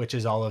SDK, which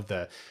is all of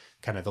the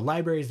kind of the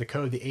libraries, the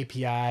code, the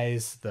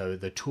APIs,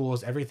 the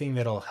tools, everything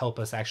that'll help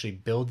us actually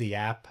build the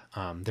app.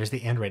 There's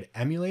the Android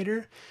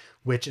Emulator,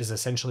 which is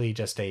essentially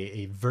just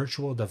a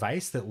virtual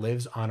device that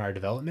lives on our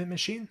development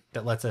machine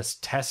that lets us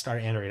test our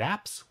Android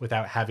apps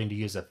without having to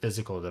use a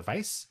physical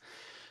device.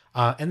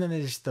 And then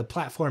there's the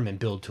platform and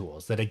build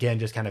tools that again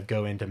just kind of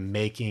go into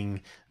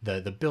making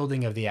the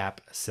building of the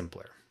app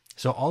simpler.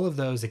 So all of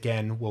those,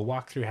 again, we'll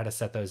walk through how to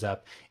set those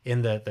up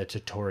in the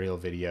tutorial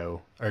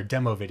video or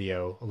demo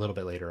video a little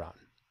bit later on.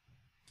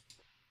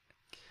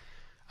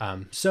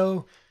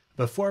 So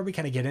before we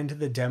kind of get into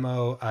the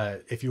demo,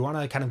 if you want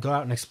to kind of go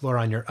out and explore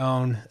on your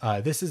own,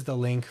 this is the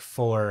link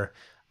for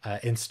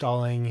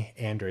installing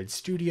Android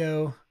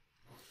Studio.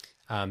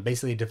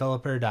 Basically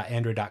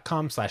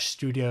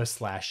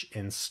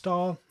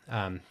developer.android.com/studio/install.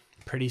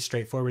 Pretty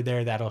straightforward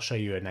there. That'll show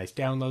you a nice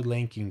download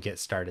link. You can get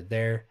started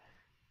there.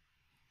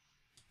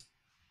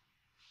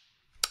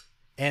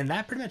 And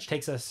that pretty much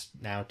takes us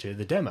now to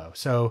the demo.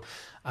 So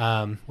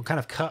we'll kind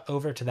of cut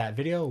over to that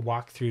video,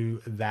 walk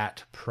through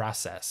that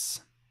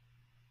process.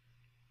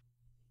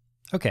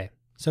 Okay,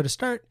 so to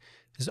start,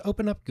 just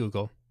open up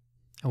Google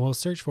and we'll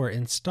search for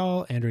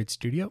install Android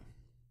Studio.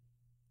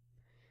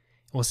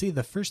 We'll see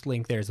the first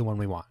link there is the one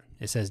we want.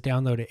 It says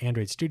download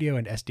Android Studio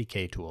and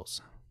SDK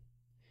tools.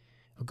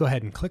 We'll go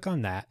ahead and click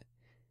on that,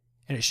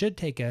 and it should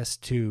take us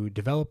to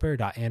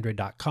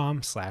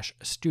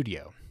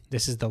developer.android.com/studio.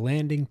 This is the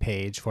landing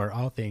page for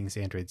all things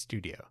Android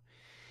Studio.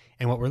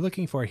 And what we're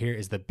looking for here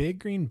is the big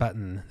green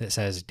button that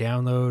says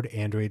download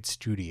Android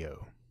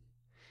Studio.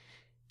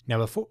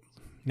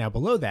 Now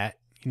below that,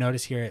 you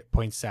notice here it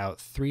points out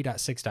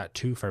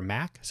 3.6.2 for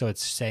Mac. So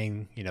it's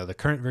saying, the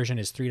current version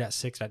is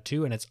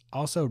 3.6.2, and it's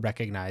also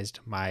recognized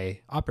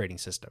my operating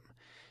system.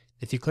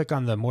 If you click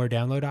on the more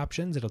download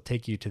options, it'll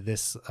take you to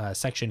this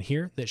section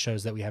here that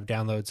shows that we have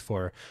downloads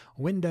for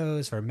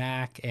Windows, for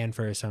Mac, and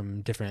for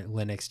some different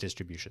Linux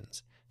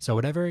distributions. So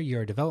whatever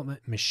your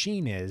development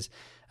machine is,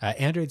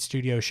 Android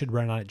Studio should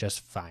run on it just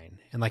fine.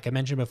 And like I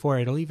mentioned before,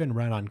 it'll even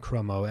run on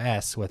Chrome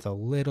OS with a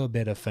little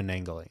bit of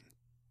finagling.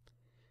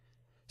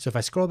 So if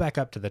I scroll back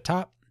up to the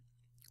top,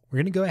 we're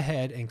going to go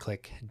ahead and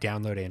click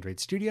Download Android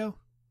Studio. I'm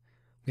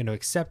going to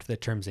accept the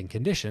terms and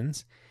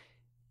conditions.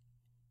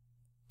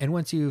 And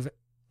once you've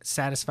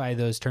satisfied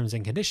those terms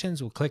and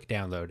conditions, we'll click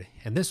Download.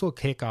 And this will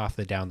kick off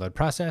the download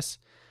process.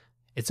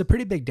 It's a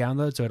pretty big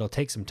download, so it'll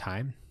take some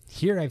time.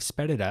 Here I've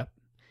sped it up,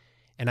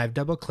 and I've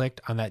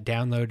double-clicked on that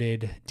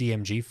downloaded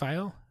DMG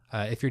file.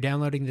 If you're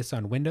downloading this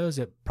on Windows,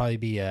 it'll probably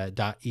be a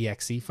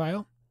 .exe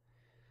file.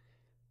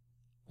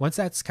 Once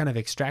that's kind of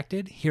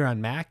extracted, here on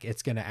Mac,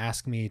 it's going to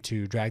ask me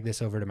to drag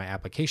this over to my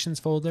applications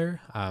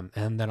folder,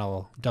 and then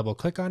I'll double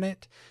click on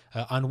it.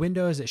 On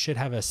Windows, it should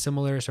have a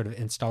similar sort of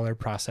installer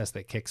process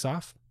that kicks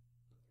off.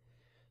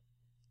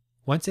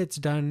 Once it's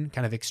done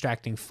kind of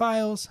extracting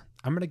files,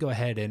 I'm going to go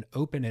ahead and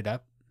open it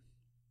up.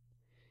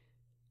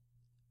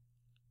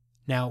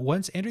 Now,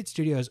 once Android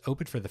Studio is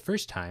opened for the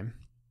first time,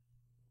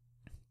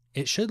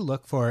 it should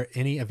look for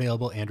any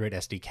available Android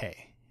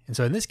SDK. And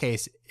so in this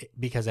case,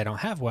 because I don't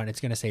have one, it's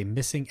going to say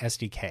missing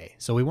SDK.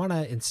 So we want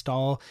to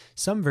install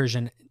some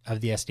version of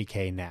the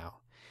SDK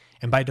now.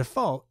 And by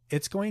default,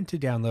 it's going to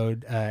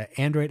download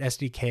Android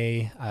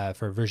SDK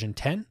for version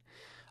 10,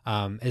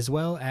 as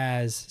well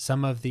as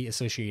some of the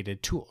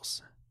associated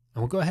tools.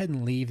 And we'll go ahead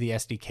and leave the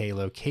SDK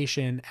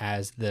location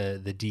as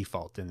the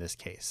default in this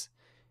case.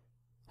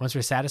 Once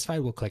we're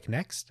satisfied, we'll click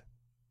Next.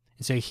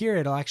 And so here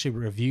it'll actually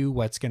review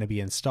what's going to be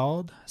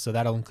installed. So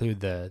that'll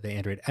include the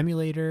Android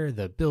emulator,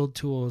 the build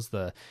tools,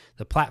 the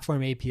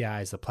platform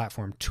APIs, the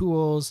platform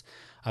tools,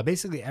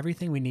 basically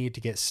everything we need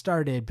to get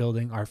started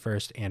building our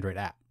first Android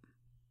app.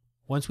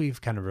 Once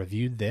we've kind of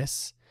reviewed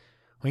this,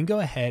 we can go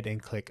ahead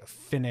and click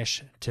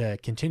Finish to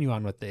continue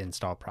on with the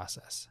install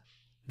process.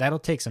 That'll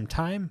take some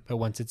time, but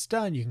once it's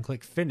done, you can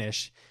click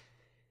Finish.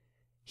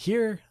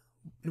 Here,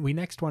 we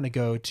next want to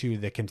go to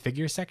the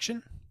Configure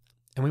section.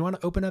 And we want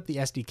to open up the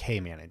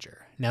SDK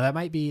Manager. Now that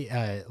might be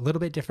a little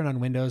bit different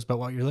on Windows, but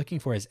what you're looking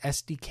for is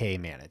SDK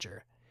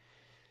Manager.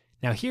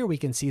 Now here we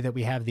can see that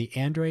we have the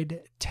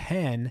Android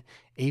 10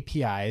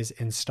 APIs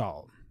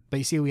installed. But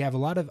you see we have a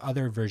lot of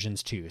other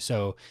versions too.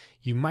 So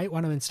you might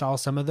want to install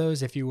some of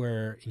those if you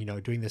were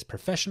doing this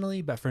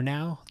professionally, but for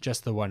now,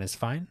 just the one is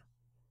fine.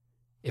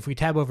 If we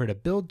tab over to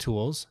Build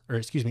Tools,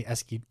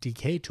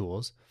 SDK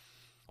Tools,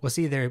 we'll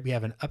see there we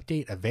have an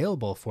update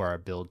available for our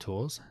build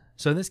tools.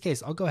 So in this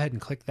case, I'll go ahead and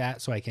click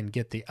that so I can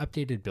get the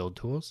updated build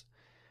tools.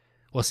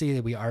 We'll see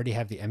that we already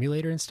have the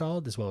emulator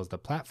installed as well as the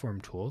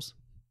platform tools.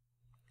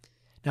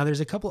 Now there's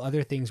a couple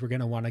other things we're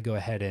going to want to go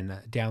ahead and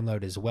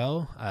download as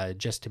well,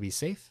 just to be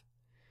safe.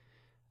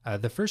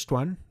 The first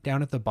one,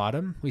 down at the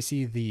bottom, we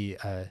see the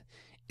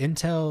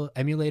Intel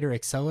Emulator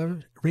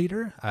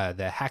Accelerator,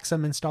 the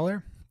Haxum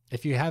installer.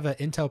 If you have an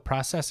Intel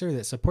processor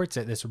that supports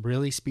it, this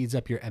really speeds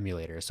up your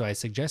emulator. So I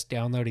suggest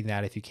downloading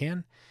that if you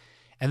can.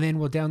 And then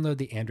we'll download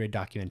the Android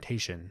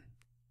documentation.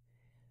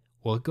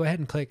 We'll go ahead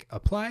and click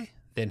Apply,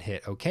 then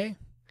hit OK.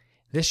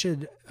 This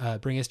should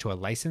bring us to a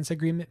license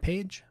agreement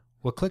page.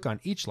 We'll click on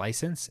each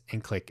license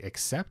and click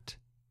Accept.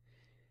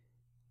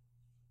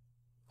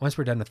 Once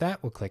we're done with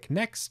that, we'll click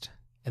Next,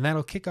 and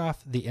that'll kick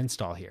off the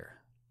install here.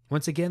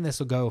 Once again, this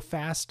will go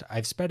fast.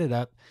 I've sped it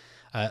up.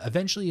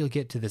 Eventually, you'll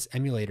get to this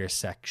emulator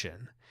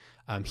section.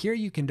 Here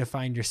you can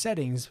define your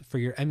settings for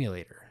your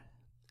emulator.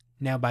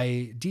 Now,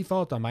 by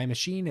default on my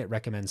machine, it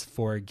recommends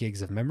 4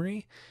 gigs of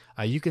memory.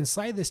 You can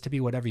slide this to be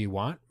whatever you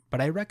want,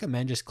 but I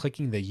recommend just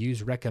clicking the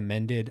Use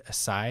Recommended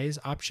Size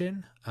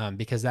option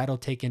because that'll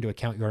take into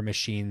account your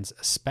machine's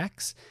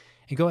specs,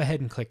 and go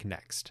ahead and click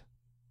Next.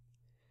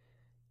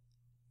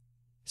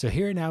 So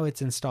here now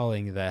it's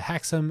installing the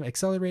Haxum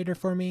accelerator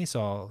for me,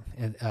 so I'll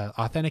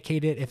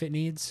authenticate it if it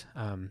needs.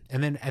 And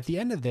then at the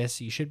end of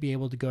this, you should be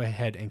able to go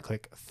ahead and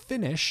click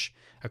Finish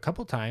a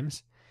couple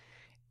times.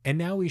 And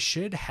now we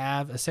should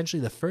have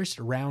essentially the first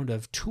round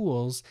of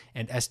tools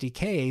and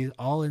SDK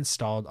all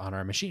installed on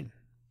our machine.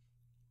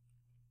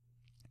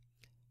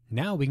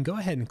 Now we can go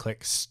ahead and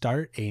click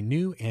Start a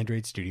New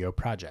Android Studio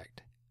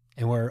Project.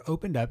 And we're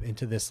opened up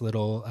into this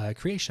little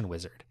creation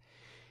wizard.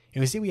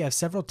 And we see we have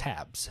several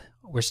tabs.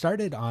 We're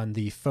started on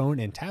the phone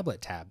and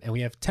tablet tab, and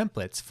we have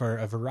templates for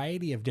a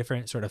variety of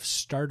different sort of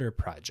starter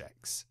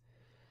projects.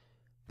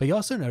 But you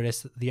also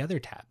notice the other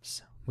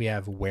tabs. We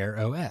have Wear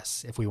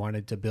OS if we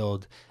wanted to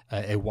build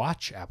a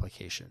watch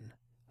application.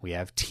 We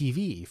have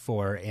TV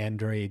for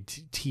Android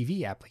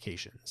TV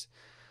applications.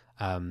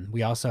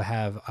 We also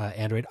have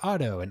Android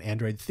Auto and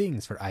Android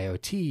Things for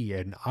IoT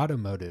and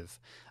automotive.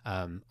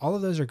 All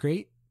of those are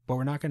great, but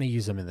we're not going to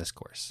use them in this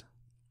course.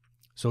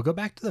 So we'll go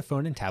back to the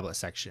phone and tablet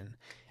section,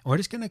 and we're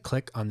just going to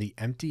click on the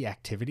empty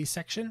activity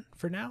section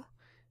for now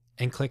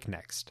and click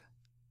Next.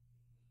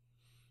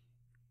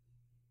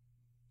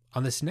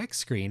 On this next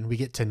screen, we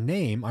get to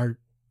name our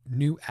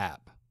new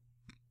app.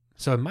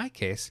 So in my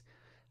case,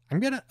 I'm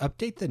going to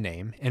update the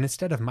name, and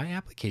instead of my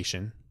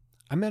application,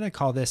 I'm going to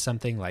call this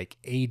something like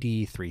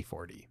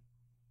AD340.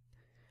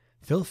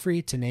 Feel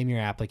free to name your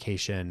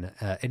application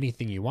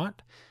anything you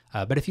want,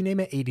 but if you name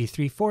it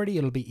AD340,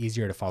 it'll be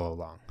easier to follow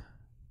along.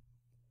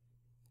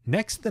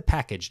 Next, the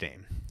package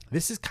name.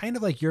 This is kind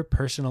of like your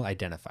personal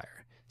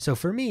identifier. So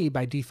for me,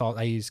 by default,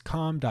 I use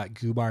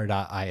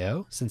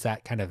com.goobar.io since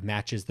that kind of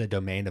matches the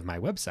domain of my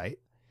website.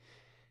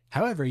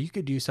 However, you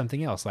could do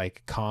something else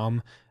like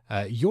com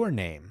your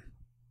name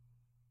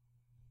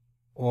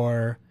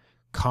or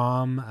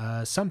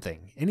com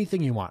something,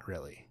 anything you want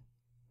really.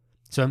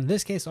 So in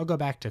this case, I'll go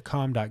back to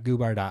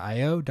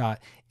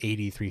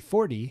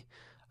com.goobar.io.AD340,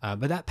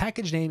 but that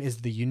package name is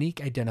the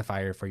unique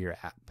identifier for your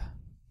app.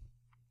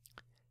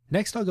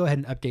 Next, I'll go ahead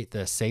and update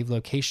the save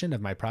location of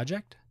my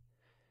project.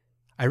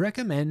 I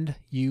recommend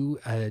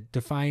you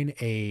define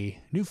a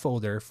new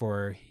folder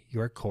for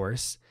your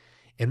course.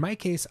 In my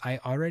case, I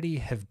already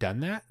have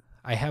done that.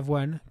 I have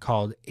one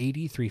called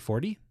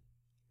AD340.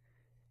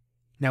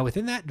 Now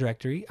within that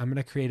directory, I'm going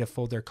to create a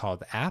folder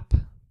called App.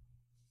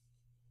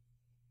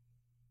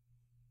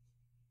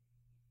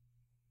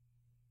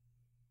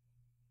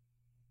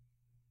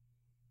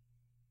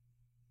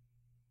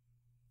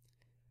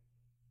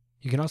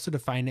 You can also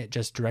define it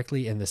just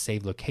directly in the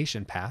save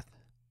location path.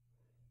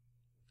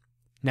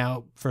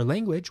 Now for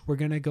language, we're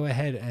going to go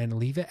ahead and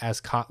leave it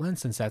as Kotlin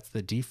since that's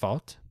the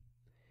default.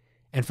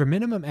 And for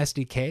minimum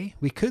SDK,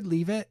 we could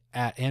leave it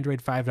at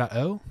Android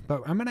 5.0,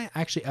 but I'm going to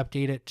actually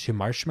update it to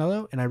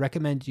Marshmallow, and I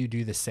recommend you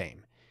do the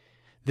same.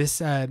 This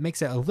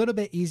makes it a little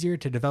bit easier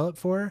to develop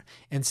for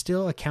and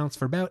still accounts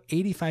for about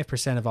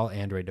 85% of all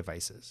Android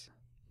devices.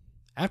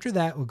 After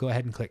that, we'll go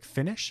ahead and click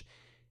Finish.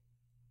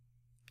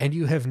 And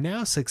you have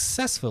now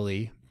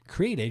successfully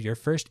created your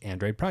first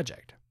Android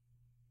project.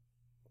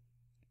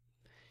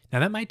 Now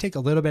that might take a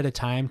little bit of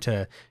time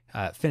to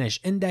finish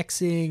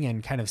indexing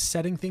and kind of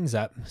setting things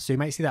up. So you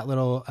might see that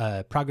little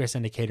progress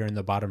indicator in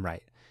the bottom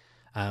right.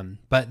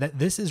 But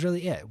this is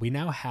really it. We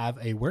now have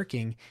a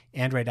working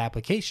Android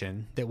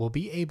application that we'll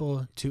be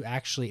able to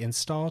actually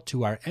install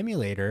to our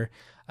emulator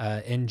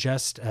in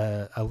just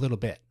a little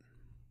bit.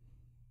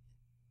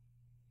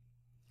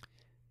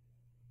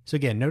 So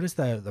again, notice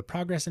the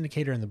progress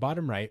indicator in the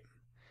bottom right.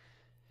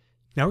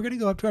 Now we're going to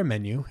go up to our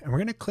menu and we're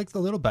going to click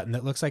the little button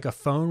that looks like a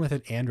phone with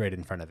an Android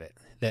in front of it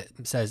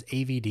that says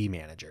AVD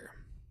Manager.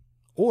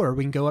 Or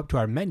we can go up to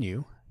our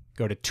menu,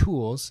 go to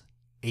Tools,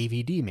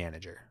 AVD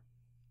Manager.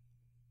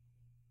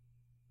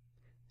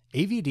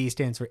 AVD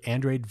stands for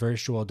Android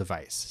Virtual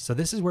Device. So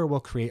this is where we'll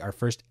create our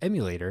first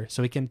emulator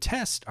so we can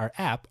test our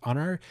app on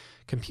our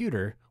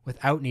computer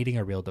without needing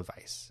a real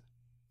device.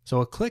 So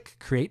we'll click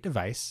Create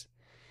Device.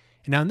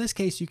 And now in this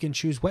case, you can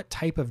choose what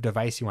type of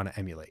device you want to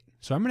emulate.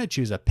 So I'm going to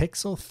choose a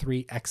Pixel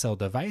 3 XL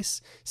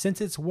device since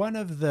it's one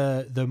of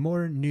the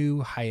more new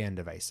high-end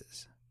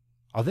devices.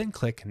 I'll then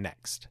click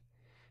Next.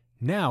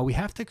 Now we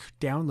have to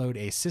download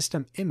a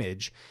system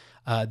image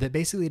that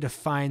basically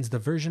defines the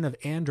version of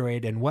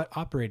Android and what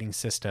operating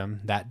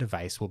system that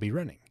device will be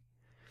running.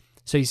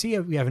 So you see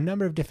we have a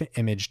number of different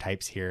image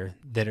types here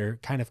that are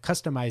kind of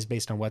customized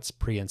based on what's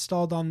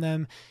pre-installed on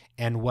them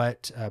and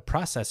what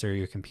processor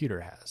your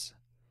computer has.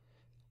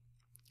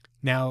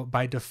 Now,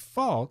 by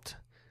default,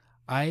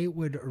 I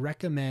would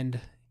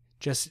recommend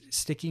just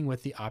sticking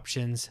with the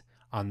options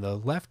on the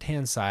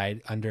left-hand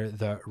side under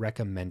the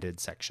recommended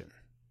section.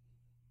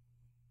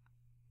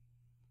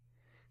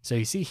 So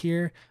you see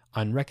here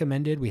on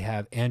recommended, we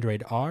have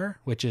Android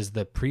R, which is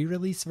the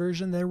pre-release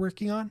version they're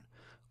working on,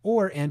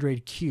 or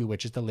Android Q,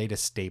 which is the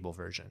latest stable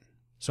version.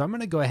 So I'm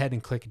going to go ahead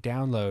and click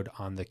download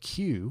on the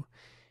Q,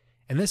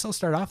 and this will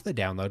start off the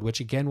download, which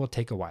again will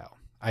take a while.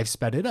 I've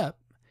sped it up.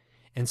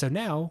 And so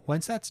now,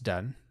 once that's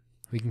done,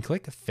 we can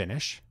click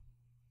Finish.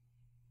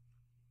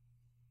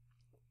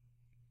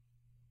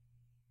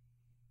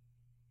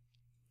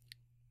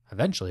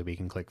 Eventually we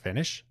can click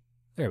Finish.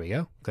 There we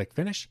go, click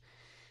Finish.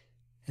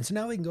 And so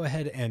now we can go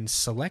ahead and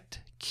select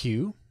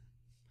Q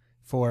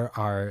for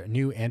our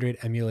new Android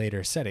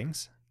emulator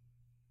settings,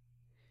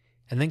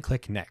 and then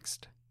click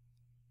Next.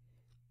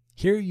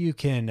 Here you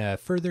can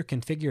further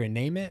configure and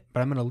name it, but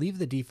I'm going to leave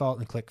the default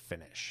and click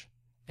Finish.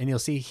 And you'll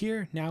see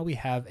here, now we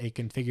have a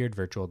configured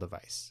virtual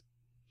device.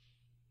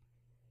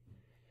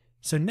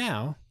 So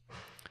now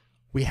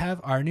we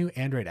have our new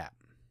Android app.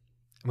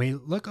 When we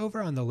look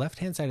over on the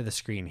left-hand side of the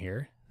screen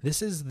here,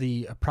 this is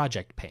the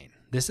project pane.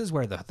 This is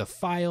where the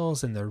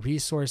files and the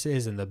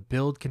resources and the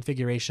build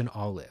configuration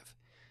all live.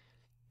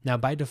 Now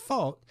by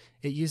default,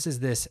 it uses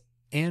this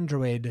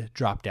Android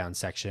drop-down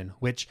section,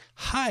 which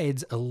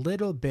hides a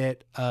little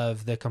bit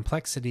of the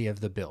complexity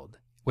of the build,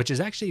 which is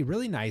actually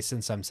really nice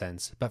in some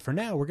sense. But for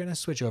now, we're going to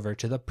switch over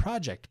to the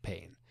project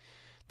pane.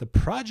 The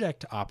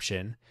project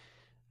option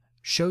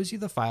shows you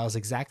the files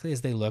exactly as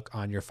they look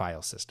on your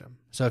file system.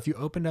 So if you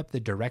opened up the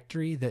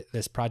directory that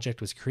this project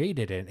was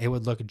created in, it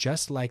would look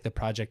just like the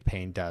project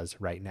pane does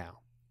right now.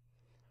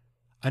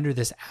 Under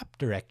this app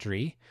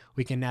directory,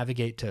 we can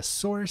navigate to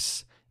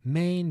source,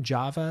 main,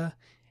 Java,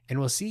 and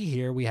we'll see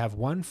here we have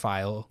one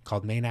file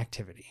called main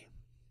activity.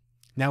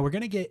 Now we're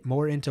going to get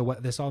more into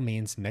what this all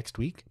means next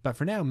week, but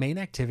for now, main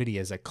activity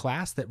is a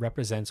class that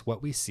represents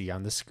what we see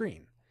on the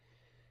screen.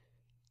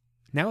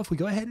 Now if we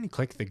go ahead and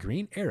click the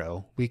green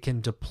arrow, we can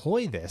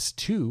deploy this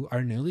to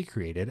our newly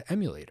created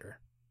emulator.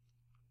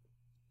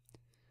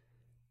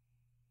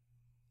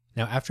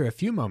 Now after a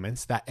few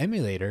moments, that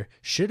emulator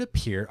should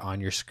appear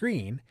on your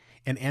screen,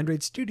 and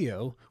Android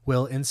Studio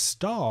will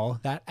install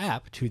that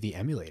app to the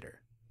emulator.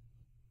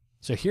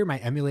 So here my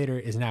emulator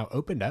is now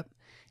opened up,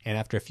 and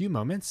after a few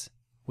moments,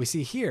 we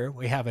see here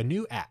we have a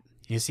new app.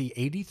 You see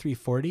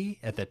 8340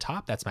 at the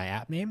top, that's my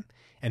app name,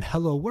 and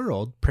Hello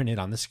World printed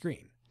on the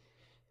screen.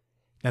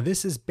 Now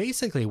this is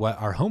basically what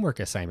our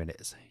homework assignment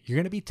is. You're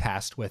going to be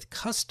tasked with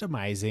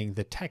customizing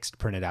the text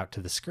printed out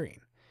to the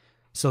screen.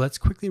 So let's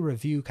quickly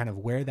review kind of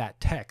where that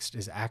text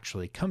is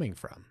actually coming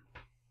from.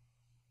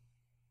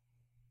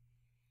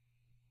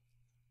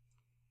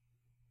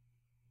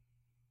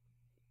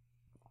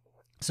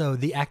 So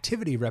the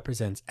activity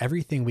represents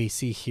everything we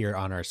see here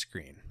on our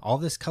screen. All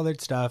this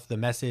colored stuff, the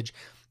message,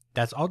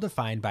 that's all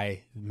defined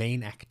by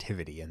main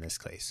activity in this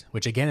case,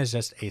 which again is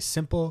just a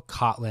simple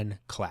Kotlin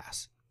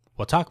class.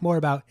 We'll talk more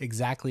about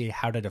exactly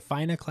how to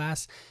define a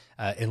class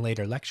in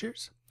later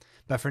lectures.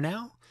 But for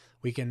now,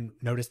 we can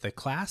notice the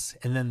class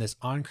and then this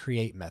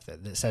onCreate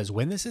method that says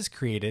when this is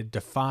created,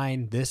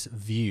 define this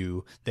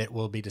view that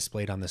will be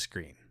displayed on the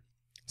screen.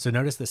 So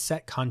notice the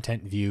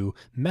setContentView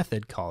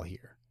method call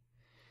here.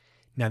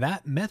 Now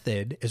that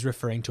method is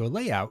referring to a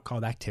layout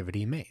called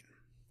ActivityMain.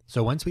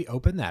 So once we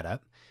open that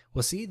up,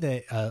 we'll see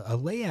that a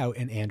layout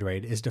in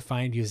Android is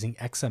defined using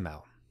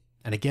XML.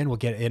 And again, we'll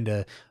get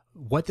into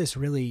what this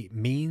really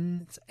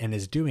means and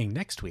is doing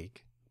next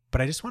week.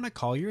 But I just want to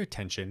call your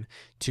attention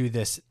to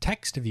this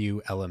text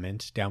view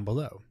element down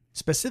below.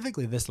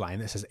 Specifically this line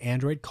that says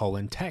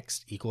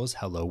Android:text equals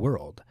hello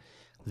world.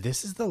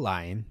 This is the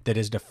line that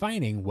is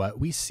defining what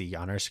we see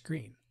on our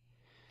screen.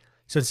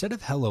 So instead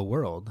of hello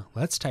world,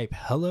 let's type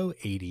hello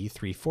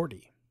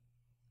 8340.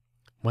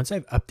 Once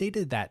I've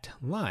updated that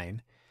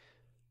line,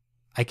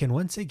 I can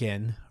once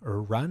again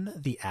run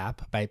the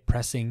app by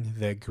pressing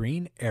the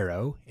green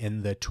arrow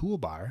in the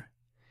toolbar,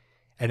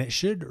 and it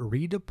should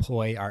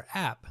redeploy our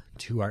app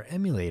to our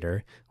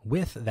emulator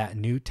with that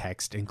new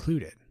text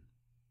included.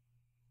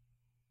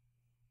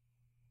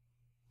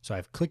 So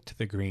I've clicked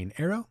the green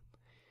arrow,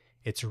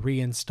 it's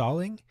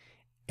reinstalling,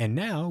 and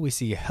now we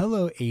see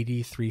hello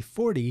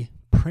 8340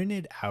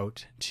 printed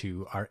out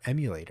to our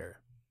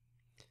emulator.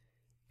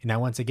 And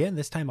now once again,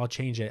 this time I'll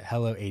change it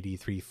hello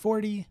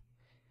 8340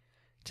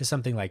 to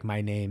something like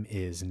my name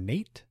is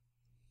Nate.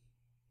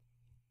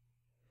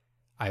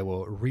 I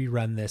will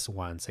rerun this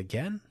once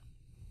again.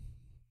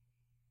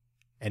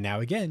 And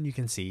now again, you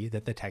can see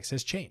that the text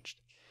has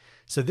changed.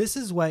 So this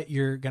is what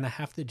you're going to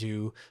have to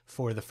do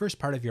for the first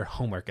part of your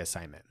homework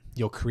assignment.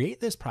 You'll create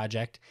this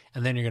project,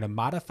 and then you're going to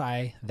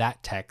modify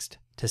that text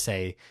to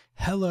say,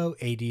 hello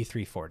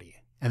AD340.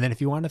 And then if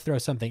you want to throw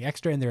something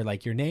extra in there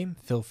like your name,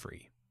 feel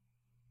free.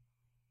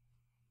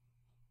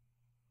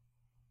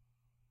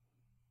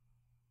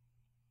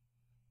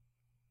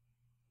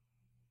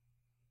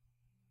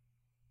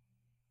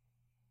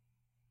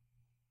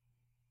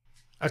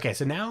 Okay,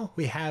 so now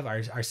we have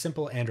our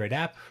simple Android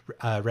app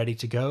ready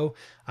to go.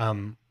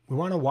 We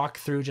want to walk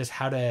through just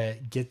how to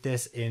get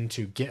this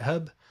into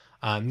GitHub.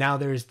 Now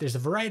there's a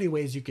variety of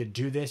ways you could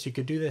do this. You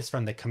could do this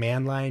from the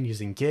command line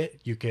using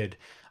Git. You could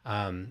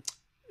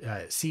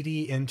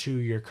cd into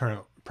your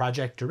current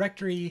project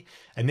directory,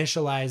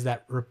 initialize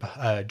that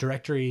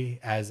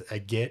directory as a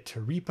Git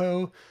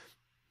repo,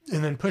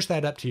 and then push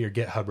that up to your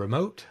GitHub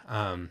remote.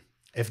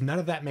 If none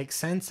of that makes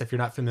sense, if you're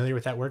not familiar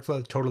with that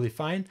workflow, totally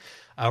fine.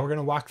 We're going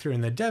to walk through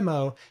in the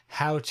demo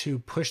how to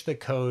push the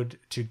code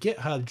to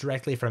GitHub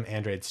directly from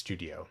Android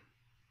Studio.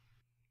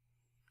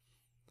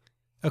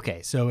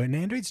 Okay, so in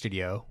Android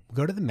Studio, we'll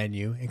go to the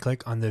menu and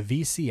click on the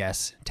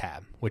VCS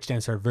tab, which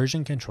stands for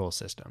Version Control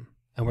System.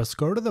 And we'll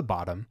scroll to the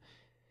bottom.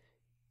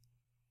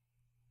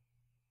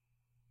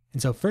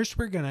 And so first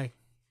we're going to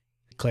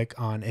click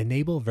on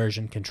Enable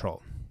Version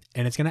Control.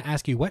 And it's going to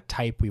ask you what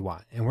type we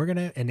want. And we're going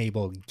to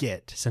enable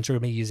Git, since we're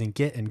going to be using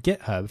Git and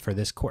GitHub for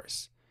this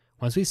course.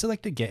 Once we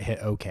select a Git, hit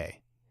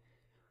OK.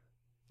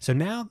 So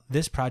now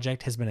this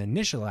project has been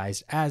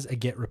initialized as a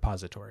Git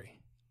repository.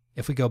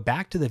 If we go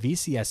back to the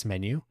VCS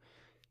menu,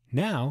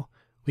 now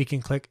we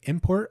can click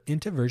Import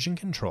into Version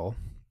Control,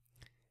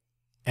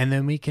 and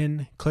then we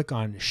can click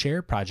on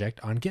Share Project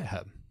on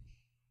GitHub.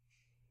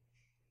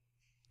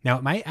 Now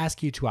it might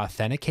ask you to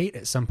authenticate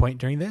at some point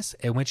during this,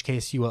 in which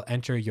case you will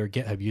enter your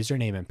GitHub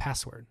username and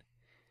password.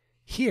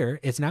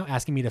 Here, it's now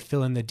asking me to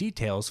fill in the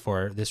details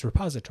for this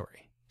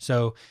repository.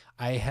 So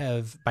I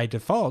have, by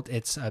default,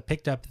 it's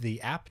picked up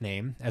the app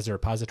name as a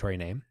repository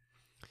name.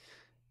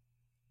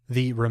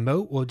 The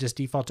remote will just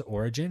default to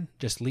origin,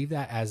 just leave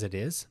that as it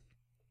is.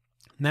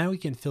 Now we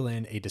can fill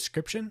in a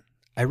description.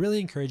 I really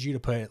encourage you to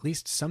put at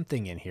least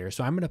something in here.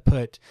 So I'm going to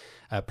put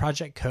a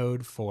project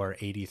code for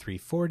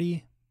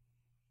AD340.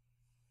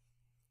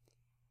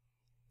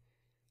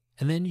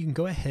 And then you can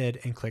go ahead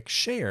and click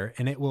Share,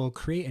 and it will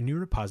create a new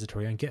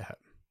repository on GitHub.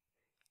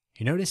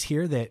 You notice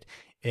here that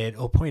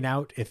it'll point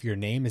out if your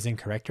name is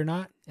incorrect or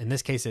not. In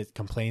this case, it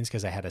complains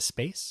because I had a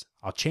space.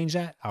 I'll change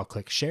that. I'll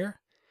click Share.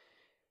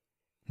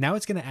 Now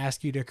it's going to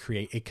ask you to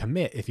create a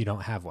commit if you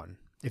don't have one.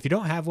 If you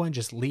don't have one,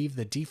 just leave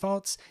the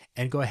defaults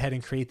and go ahead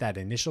and create that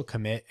initial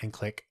commit and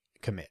click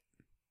Commit.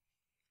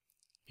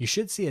 You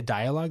should see a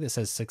dialog that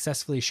says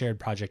Successfully Shared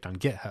Project on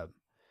GitHub.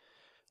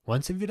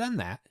 Once you've done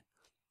that,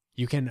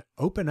 you can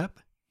open up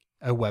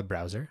a web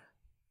browser,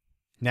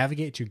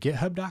 navigate to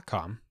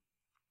github.com.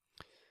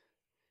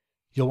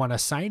 You'll want to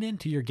sign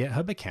into your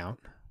GitHub account.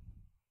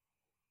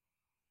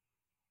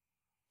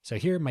 So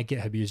here my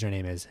GitHub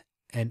username is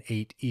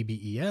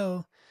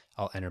N8EBEL.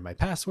 I'll enter my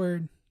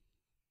password.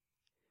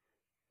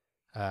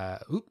 I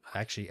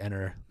actually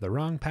enter the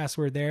wrong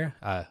password there.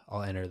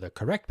 I'll enter the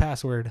correct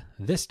password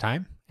this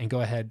time and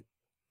go ahead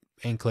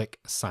and click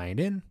Sign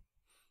In.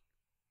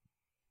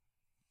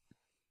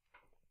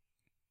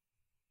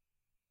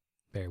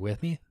 Bear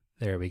with me.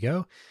 There we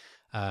go.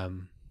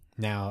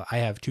 Now I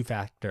have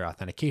two-factor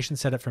authentication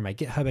set up for my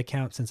GitHub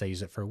account since I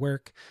use it for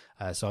work.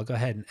 So I'll go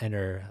ahead and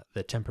enter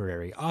the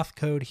temporary auth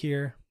code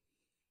here.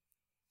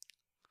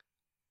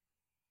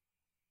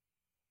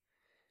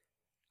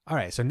 All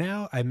right, so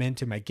now I'm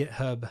into my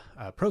GitHub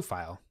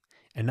profile,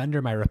 and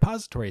under my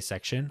repository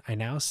section, I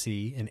now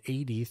see an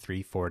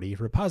AD340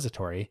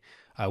 repository,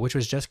 which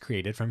was just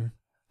created from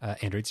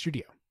Android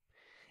Studio.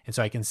 And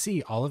so I can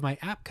see all of my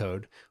app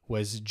code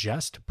was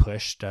just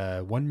pushed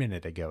 1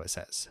 minute ago, it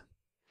says.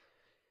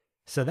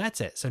 So that's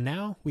it. So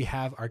now we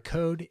have our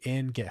code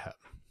in GitHub.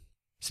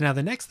 So now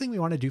the next thing we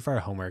want to do for our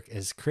homework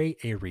is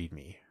create a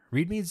README.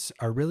 READMEs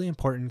are really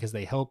important because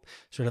they help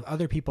sort of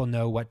other people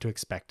know what to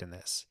expect in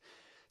this.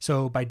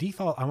 So by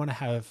default, I want to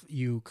have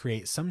you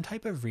create some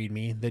type of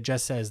README that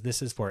just says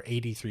this is for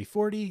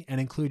AD340 and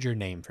include your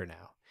name for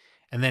now.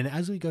 And then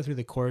as we go through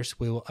the course,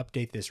 we will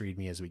update this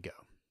README as we go.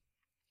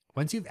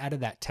 Once you've added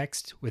that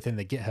text within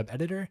the GitHub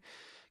editor,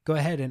 go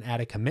ahead and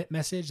add a commit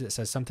message that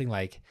says something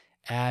like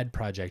add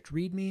project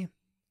README,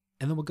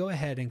 and then we'll go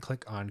ahead and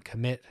click on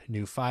commit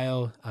new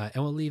file, and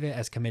we'll leave it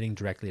as committing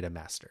directly to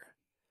master.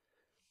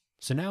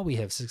 So now we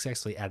have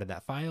successfully added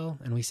that file,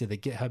 and we see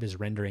that GitHub is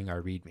rendering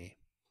our README.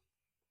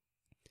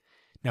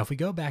 Now, if we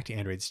go back to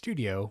Android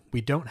Studio,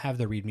 we don't have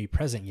the README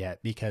present yet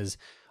because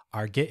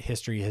our Git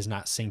history has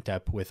not synced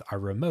up with our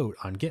remote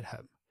on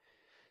GitHub.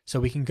 So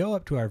we can go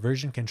up to our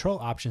version control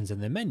options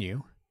in the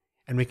menu,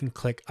 and we can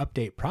click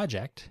Update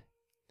Project.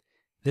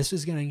 This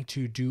is going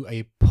to do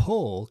a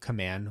pull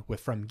command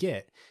from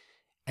Git,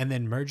 and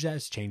then merge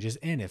those changes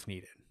in if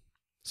needed.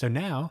 So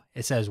now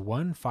it says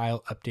one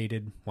file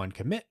updated, one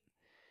commit.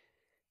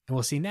 And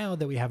we'll see now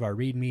that we have our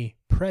README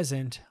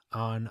present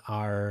on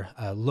our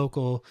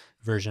local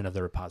version of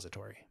the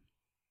repository.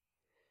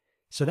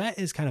 So that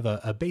is kind of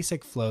a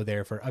basic flow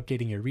there for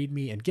updating your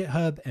README in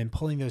GitHub and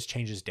pulling those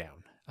changes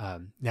down.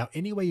 Now,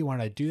 any way you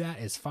want to do that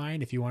is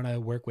fine. If you want to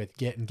work with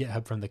Git and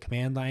GitHub from the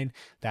command line,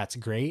 that's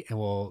great. And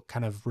we'll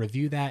kind of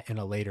review that in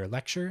a later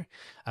lecture.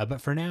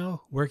 But for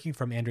now, working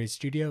from Android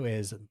Studio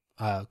is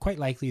quite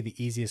likely the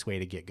easiest way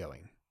to get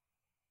going.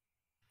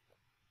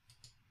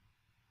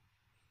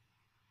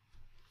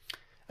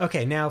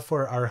 Okay, now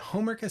for our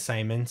homework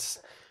assignments,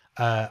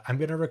 I'm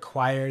going to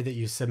require that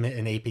you submit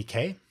an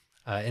APK.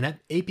 An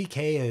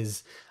APK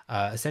is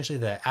essentially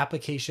the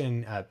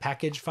application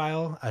package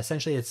file.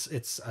 Essentially,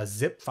 it's a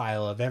zip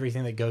file of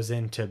everything that goes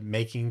into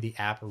making the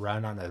app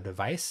run on a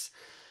device.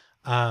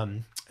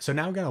 So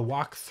now we're going to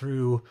walk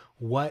through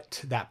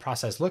what that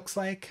process looks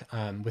like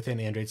within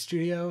Android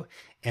Studio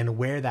and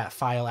where that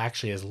file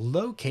actually is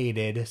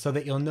located so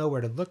that you'll know where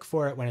to look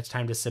for it when it's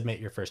time to submit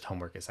your first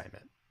homework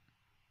assignment.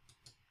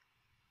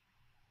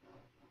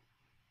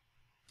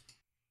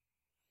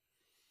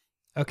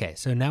 Okay,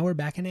 so now we're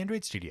back in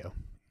Android Studio.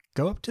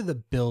 Go up to the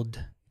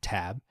Build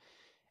tab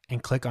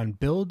and click on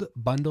Build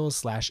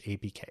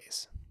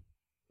Bundles/APKs.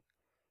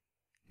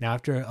 Now,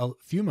 after a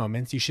few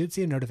moments, you should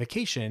see a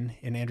notification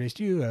in Android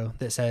Studio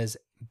that says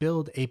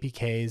Build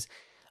APKs,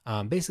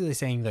 basically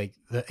saying like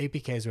the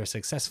APKs were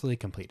successfully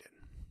completed.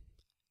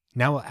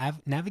 Now we'll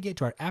navigate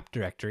to our app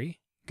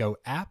directory, go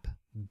app,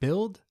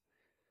 build,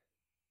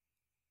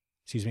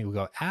 we'll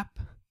go app,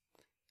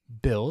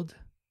 build,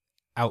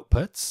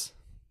 outputs,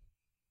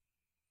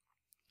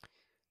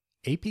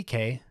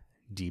 APK,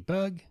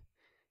 debug,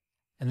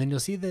 and then you'll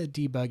see the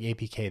debug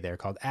APK there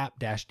called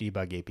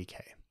app-debug APK.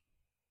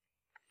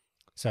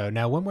 So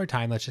now one more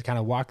time, let's just kind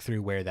of walk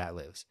through where that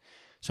lives.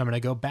 So I'm going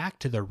to go back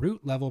to the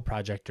root level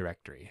project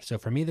directory. So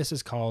for me, this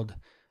is called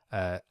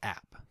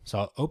app. So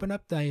I'll open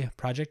up the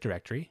project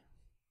directory.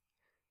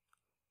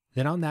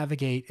 Then I'll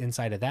navigate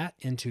inside of that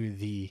into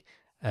the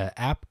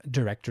app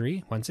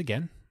directory once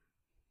again.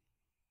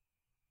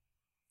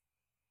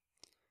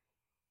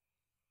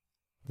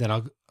 Then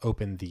I'll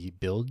open the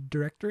build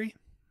directory,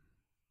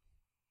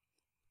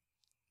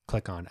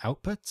 click on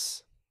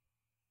outputs,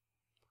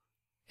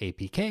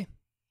 APK,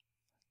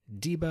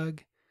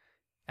 debug,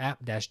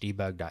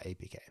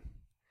 app-debug.apk.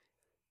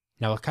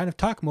 Now we'll kind of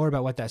talk more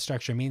about what that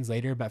structure means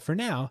later, but for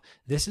now,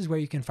 this is where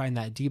you can find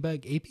that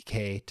debug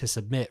APK to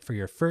submit for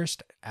your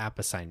first app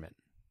assignment.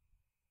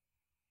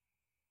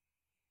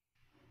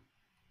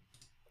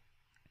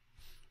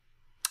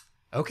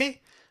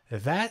 Okay.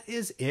 That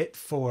is it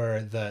for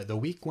the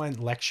week 1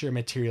 lecture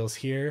materials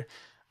here.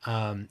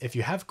 If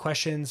you have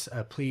questions,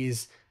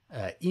 please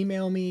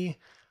email me.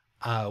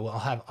 I'll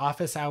have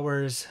office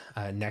hours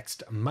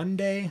next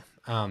Monday,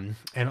 and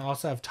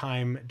also have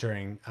time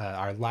during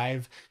our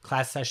live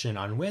class session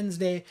on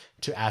Wednesday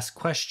to ask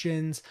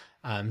questions.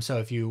 So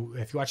if you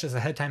watch this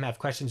ahead of time, have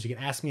questions, you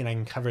can ask me and I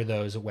can cover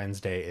those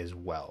Wednesday as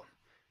well.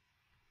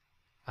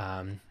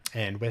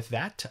 And with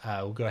that,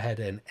 we'll go ahead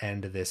and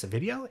end this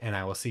video, and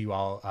I will see you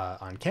all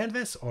on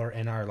Canvas or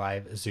in our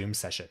live Zoom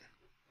session.